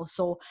as well.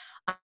 So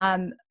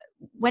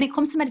when it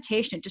comes to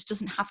meditation, it just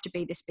doesn't have to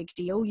be this big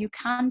deal. You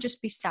can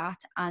just be sat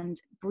and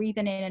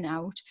breathing in and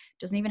out.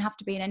 Doesn't even have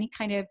to be in any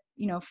kind of,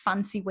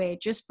 fancy way,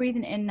 just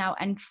breathing in and out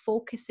and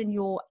focusing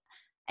your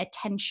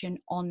attention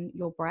on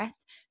your breath.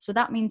 So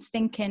that means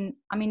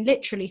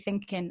literally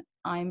thinking,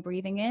 I'm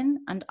breathing in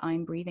and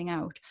I'm breathing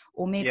out.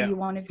 Or maybe you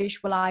want to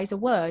visualize a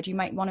word. You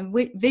might want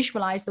to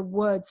visualize the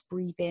words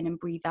breathe in and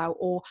breathe out,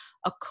 or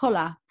a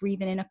color,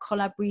 breathing in a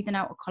color, breathing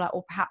out a color,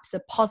 or perhaps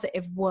a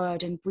positive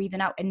word and breathing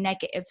out a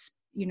negative,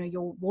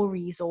 your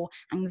worries or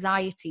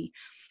anxiety.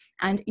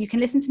 And you can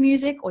listen to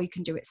music or you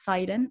can do it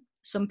silent.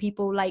 Some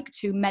people like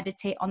to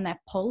meditate on their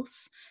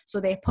pulse. So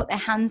they put their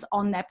hands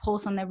on their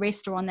pulse, on their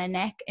wrist or on their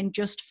neck, and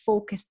just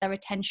focus their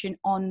attention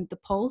on the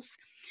pulse.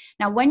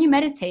 Now, when you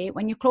meditate,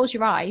 when you close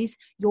your eyes,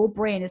 your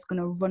brain is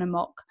going to run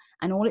amok.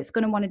 And all it's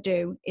going to want to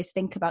do is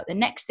think about the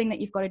next thing that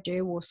you've got to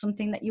do, or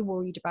something that you're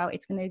worried about.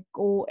 It's going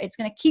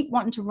to keep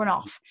wanting to run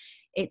off.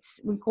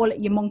 We call it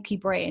your monkey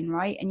brain,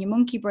 right? And your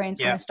monkey brain's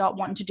going to start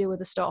wanting to do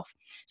other stuff.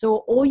 So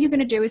all you're going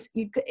to do is,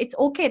 it's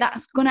okay,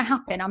 that's going to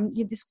happen.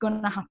 This is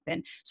going to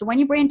happen. So when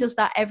your brain does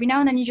that, every now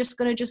and then, you're just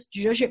going to just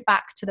judge it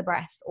back to the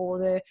breath or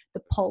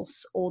the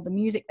pulse or the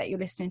music that you're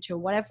listening to or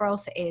whatever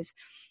else it is.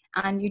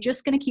 And you're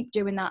just going to keep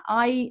doing that.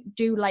 I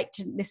do like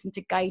to listen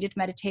to guided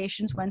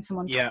meditations when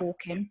someone's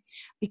talking,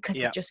 because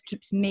it just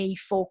keeps me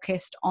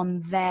focused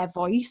on their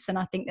voice. And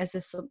I think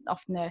there's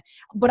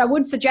but I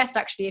would suggest,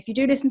 actually, if you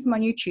do listen to them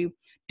on YouTube,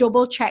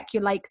 double check you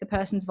like the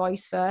person's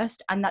voice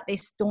first, and that they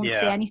don't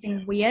say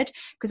anything weird.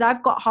 Because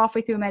I've got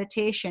halfway through a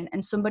meditation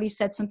and somebody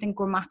said something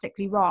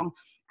grammatically wrong,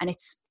 and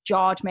it's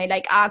jarred me.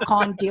 Like, I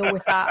can't deal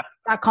with that.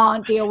 I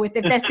can't deal with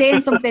if they're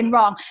saying something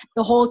wrong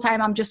the whole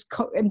time. I'm just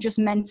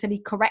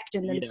mentally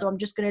correcting them. So I'm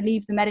just going to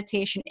leave the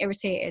meditation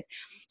irritated.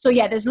 So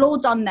there's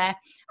loads on there.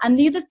 And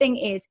the other thing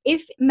is,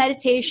 if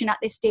meditation at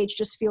this stage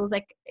just feels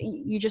like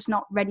you're just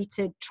not ready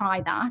to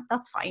try that,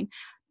 that's fine.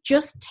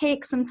 Just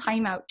take some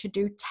time out to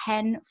do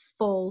 10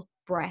 full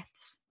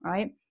breaths,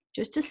 right?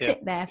 Just to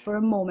sit there for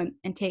a moment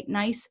and take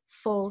nice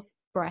full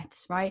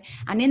breaths, right?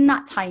 And in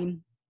that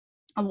time,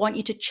 I want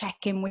you to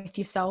check in with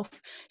yourself.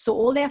 So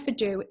all they have to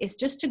do is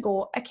just to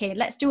go, okay,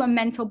 let's do a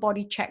mental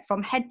body check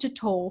from head to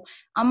toe.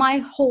 Am I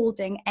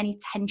holding any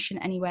tension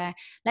anywhere?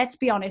 Let's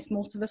be honest,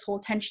 most of us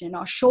hold tension in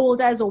our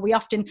shoulders, or we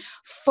often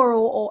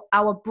furrow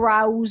our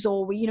brows,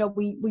 or we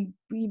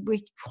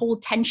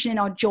hold tension in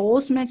our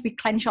jaws. Sometimes we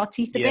clench our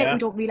teeth a bit. We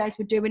don't realize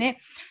we're doing it.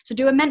 So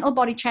do a mental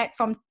body check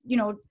from,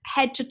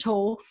 head to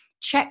toe,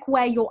 check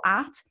where you're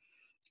at,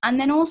 and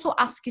then also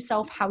ask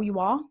yourself how you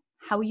are.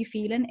 How are you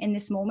feeling in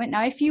this moment?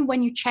 Now,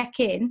 when you check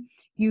in,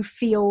 you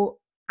feel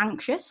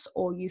anxious,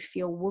 or you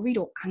feel worried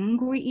or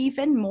angry,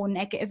 even more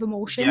negative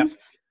emotions,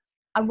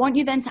 I want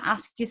you then to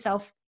ask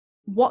yourself,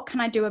 what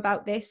can I do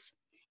about this?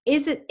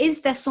 Is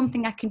there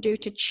something I can do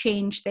to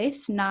change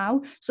this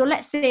now? So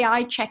let's say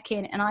I check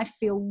in and I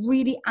feel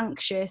really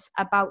anxious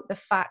about the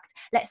fact,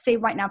 let's say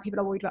right now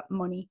people are worried about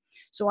money.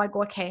 So I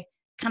go, okay,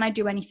 can I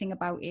do anything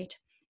about it?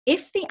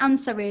 If the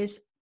answer is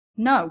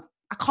no,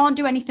 I can't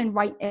do anything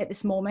right at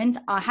this moment,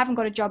 I haven't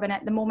got a job, and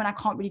at the moment I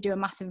can't really do a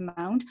massive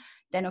amount,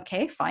 then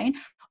okay, fine.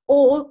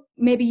 Or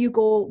maybe you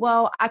go,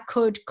 well, I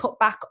could cut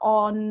back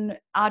on,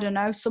 I don't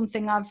know,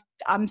 something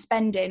I'm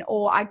spending,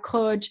 or I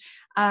could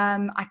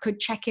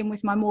check in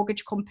with my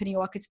mortgage company,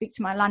 or I could speak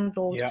to my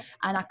landlord,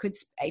 and I could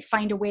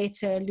find a way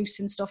to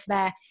loosen stuff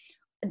there.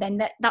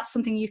 Then that's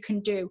something you can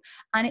do.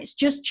 And it's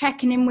just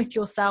checking in with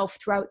yourself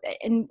throughout.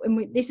 And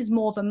this is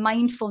more of a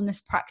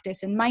mindfulness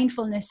practice. And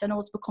mindfulness, I know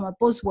it's become a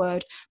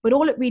buzzword, but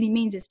all it really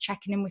means is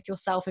checking in with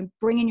yourself and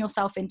bringing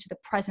yourself into the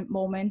present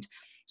moment.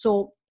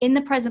 So in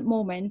the present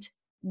moment,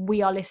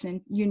 we are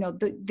listening,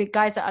 the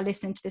guys that are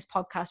listening to this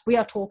podcast, we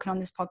are talking on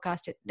this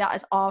podcast. That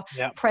is our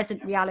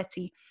present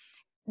reality.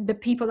 The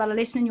people that are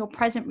listening, your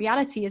present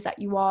reality is that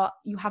you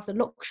have the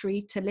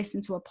luxury to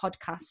listen to a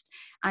podcast,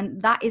 and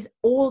that is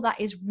all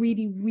that is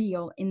really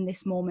real in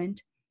this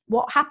moment.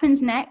 What happens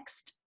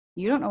next,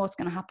 you don't know what's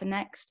going to happen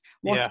next.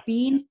 What's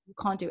been, you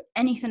can't do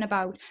anything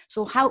about.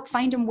 So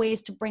finding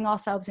ways to bring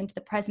ourselves into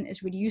the present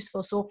is really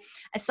useful. So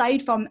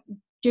aside from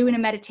doing a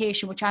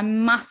meditation, which I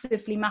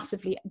massively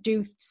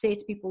do say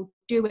to people,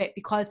 do it,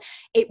 because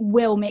it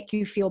will make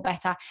you feel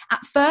better.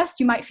 At first,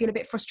 you might feel a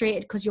bit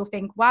frustrated because you'll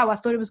think, wow, I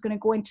thought it was going to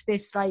go into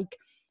this, I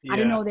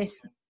don't know, this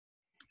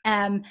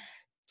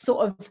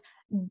sort of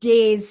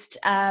dazed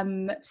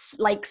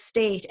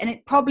state, and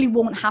it probably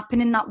won't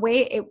happen in that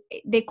way.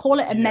 They call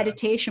it a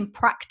meditation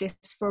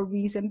practice for a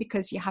reason,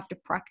 because you have to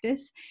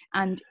practice,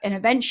 and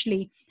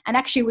eventually, and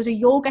actually it was a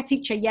yoga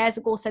teacher years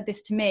ago said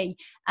this to me,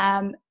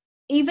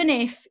 even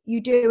if you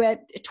do a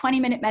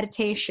 20-minute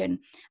meditation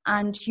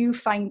and you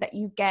find that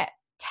you get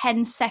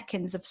 10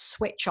 seconds of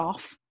switch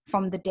off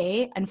from the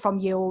day and from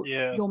your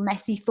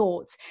messy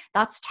thoughts,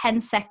 that's 10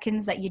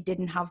 seconds that you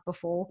didn't have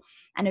before.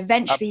 And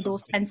eventually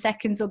those 10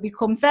 seconds will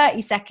become 30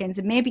 seconds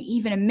and maybe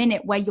even a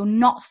minute where you're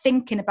not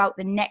thinking about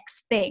the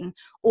next thing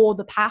or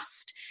the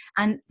past.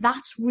 And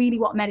that's really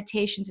what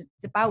meditation is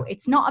about.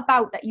 It's not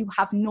about that you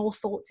have no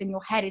thoughts in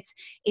your head.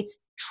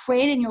 It's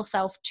training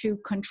yourself to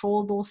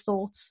control those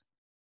thoughts.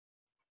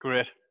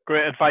 Great,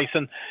 great advice.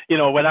 And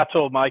when I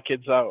told my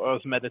kids I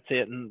was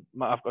meditating,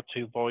 I've got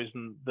 2 boys,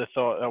 and they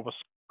thought I was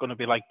going to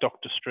be like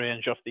Doctor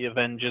Strange off the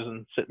Avengers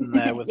and sitting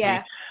there with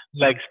Yeah.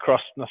 my legs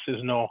crossed. And I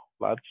says, no,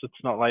 lads, it's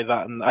not like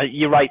that. And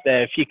you're right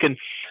there. If you can,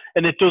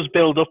 and it does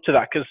build up to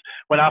that, because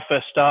when I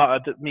first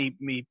started, me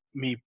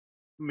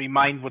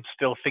mind would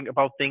still think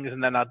about things,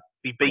 and then I'd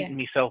be beating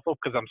myself up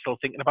because I'm still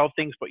thinking about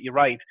things. But you're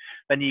right.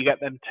 Then you get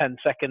them 10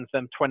 seconds,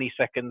 them 20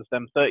 seconds,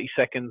 them 30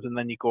 seconds, and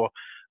then you go,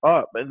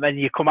 oh, and then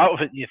you come out of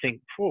it and you think,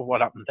 oh,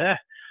 what happened there?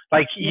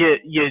 Like you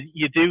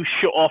do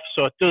shut off.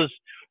 So it does.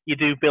 You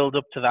do build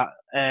up to that.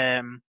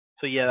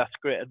 So yeah, that's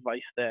great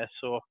advice there.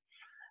 So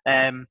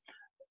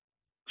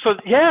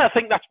yeah, I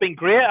think that's been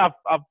great.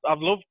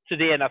 I've loved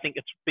today, and I think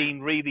it's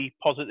been really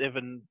positive,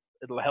 and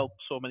it'll help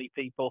so many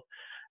people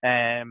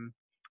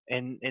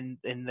in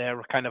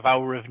their kind of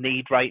hour of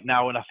need right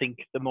now. And I think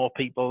the more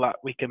people that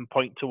we can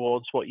point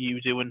towards what you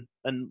do and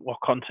what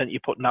content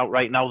you're putting out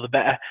right now, the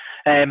better.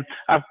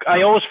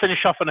 I always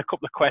finish off on a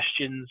couple of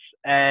questions.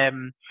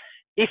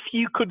 If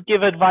you could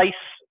give advice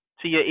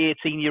to your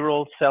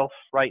 18-year-old self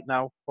right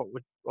now,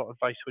 what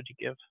advice would you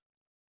give?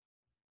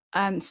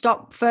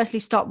 Stop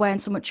wearing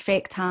so much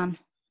fake tan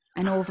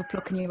and over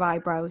plucking your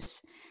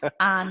eyebrows.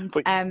 And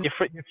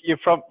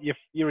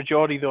you're a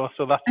Geordie though,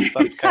 so that's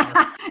kind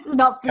of it's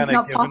not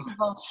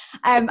possible.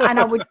 And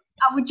I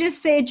would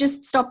just say,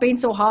 just stop being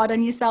so hard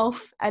on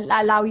yourself and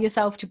allow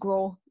yourself to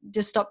grow.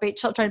 Just stop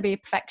trying to be a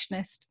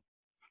perfectionist.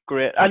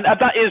 Great. And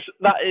that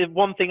is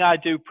one thing I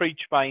do preach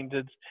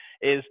minded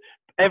is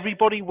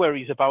everybody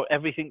worries about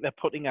everything they're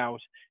putting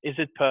out. Is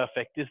it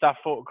perfect? Is that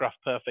photograph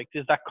perfect?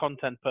 Is that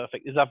content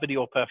perfect? Is that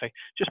video perfect?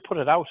 Just put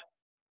it out.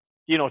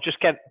 Just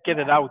get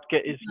it out.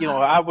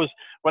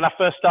 When I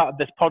first started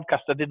this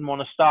podcast, I didn't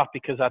want to start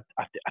because I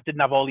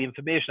didn't have all the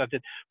information.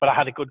 But I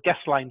had a good guest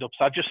lined up.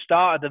 So I just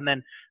started, and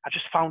then I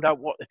just found out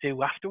what to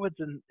do afterwards.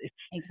 And it's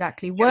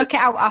exactly work it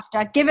out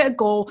after. Give it a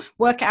go.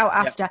 Work it out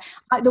after.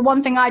 The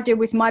one thing I do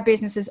with my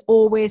business is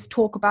always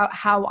talk about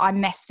how I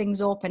mess things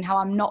up and how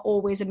I'm not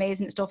always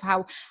amazing at stuff.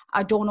 How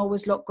I don't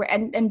always look great,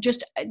 and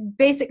just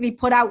basically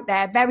put out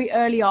there very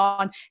early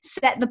on,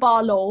 set the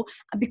bar low,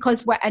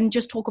 and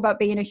just talk about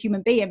being a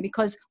human being,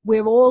 because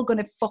we're all going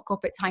to fuck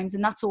up at times,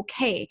 and that's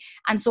okay.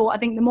 And so I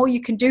think the more you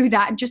can do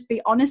that and just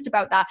be honest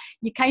about that,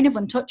 you're kind of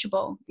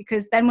untouchable,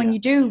 because then when you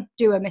do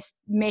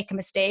make a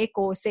mistake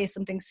or say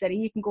something silly,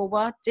 you can go,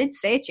 well, I did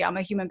say to you, I'm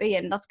a human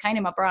being. That's kind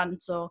of my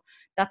brand. So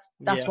that's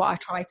what I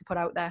try to put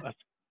out there. That's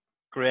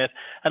great.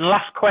 And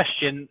last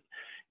question,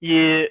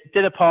 you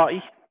did a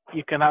party.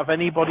 You can have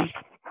anybody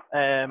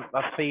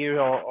that's here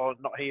or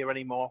not here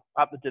anymore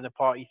at the dinner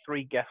party,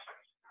 3 guests.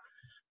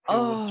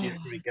 Oh,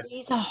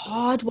 these are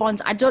hard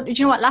ones. Do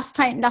you know what? Last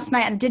night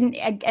I didn't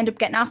end up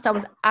getting asked. I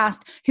was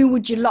asked, who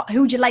would you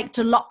like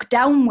to lock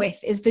down with?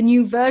 Is the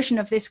new version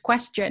of this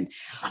question.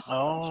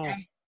 Oh,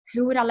 okay.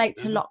 Who would I like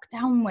to lock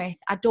down with?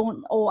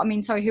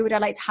 Who would I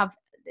like to have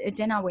a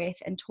dinner with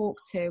and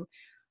talk to?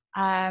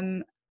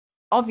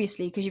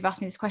 Obviously, because you've asked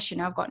me this question,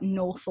 I've got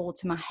no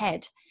thoughts in my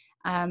head.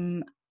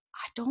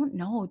 I don't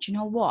know. Do you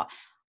know what?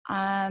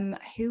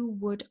 Who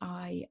would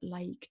I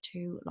like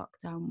to lock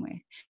down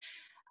with?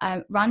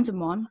 Random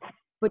one,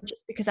 but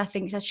just because I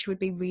think that she would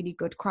be really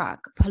good crack.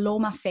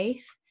 Paloma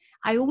Faith.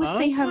 I always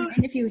see her in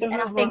interviews, and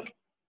I think,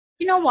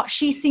 you know what?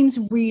 She seems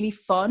really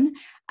fun.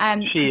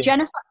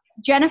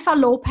 Jennifer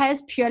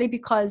Lopez, purely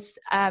because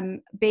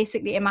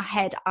basically in my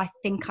head I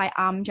think I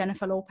am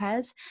Jennifer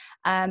Lopez.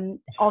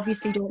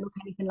 Obviously don't look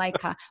anything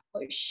like her,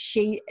 but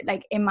she,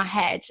 like, in my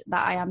head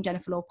that I am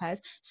Jennifer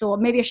Lopez. So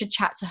maybe I should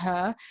chat to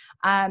her.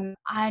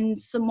 And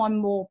someone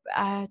more,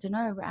 I don't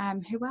know,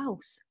 who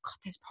else? God,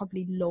 there's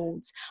probably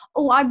loads.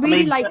 Oh, I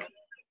really like.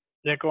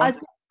 Yeah, go on.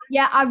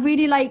 I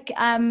really like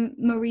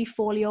Marie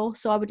Forleo,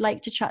 so I would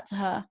like to chat to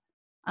her.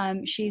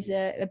 She's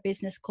a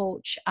business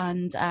coach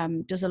and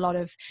does a lot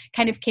of,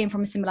 kind of came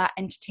from a similar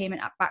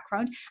entertainment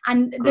background,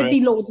 and there'd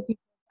be loads of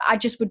people. I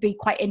just would be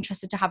quite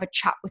interested to have a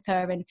chat with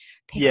her and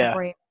pick her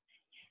brain.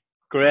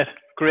 Great.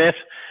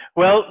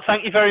 Well,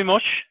 thank you very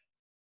much.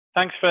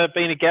 Thanks for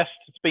being a guest.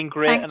 It's been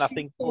great. Thank and I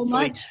think so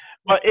much.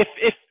 But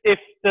if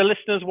the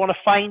listeners want to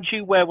find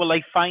you, where will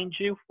they find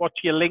you? What's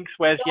your links?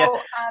 Where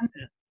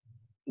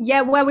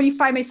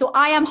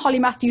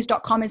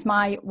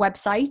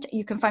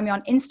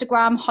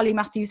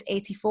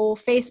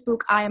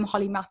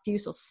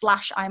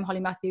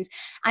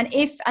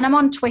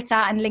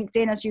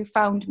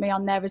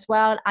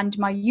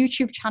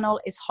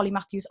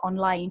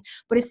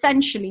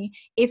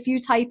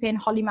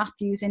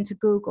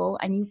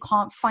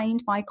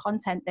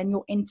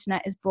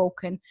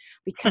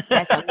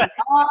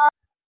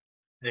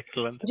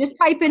Excellent. So just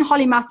type in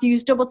Holly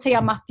Matthews, /T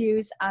on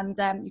Matthews, and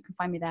you can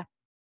find me there.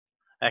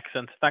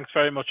 Excellent. Thanks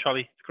very much, Holly.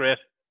 It's great.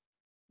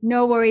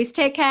 No worries.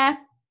 Take care.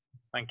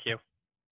 Thank you.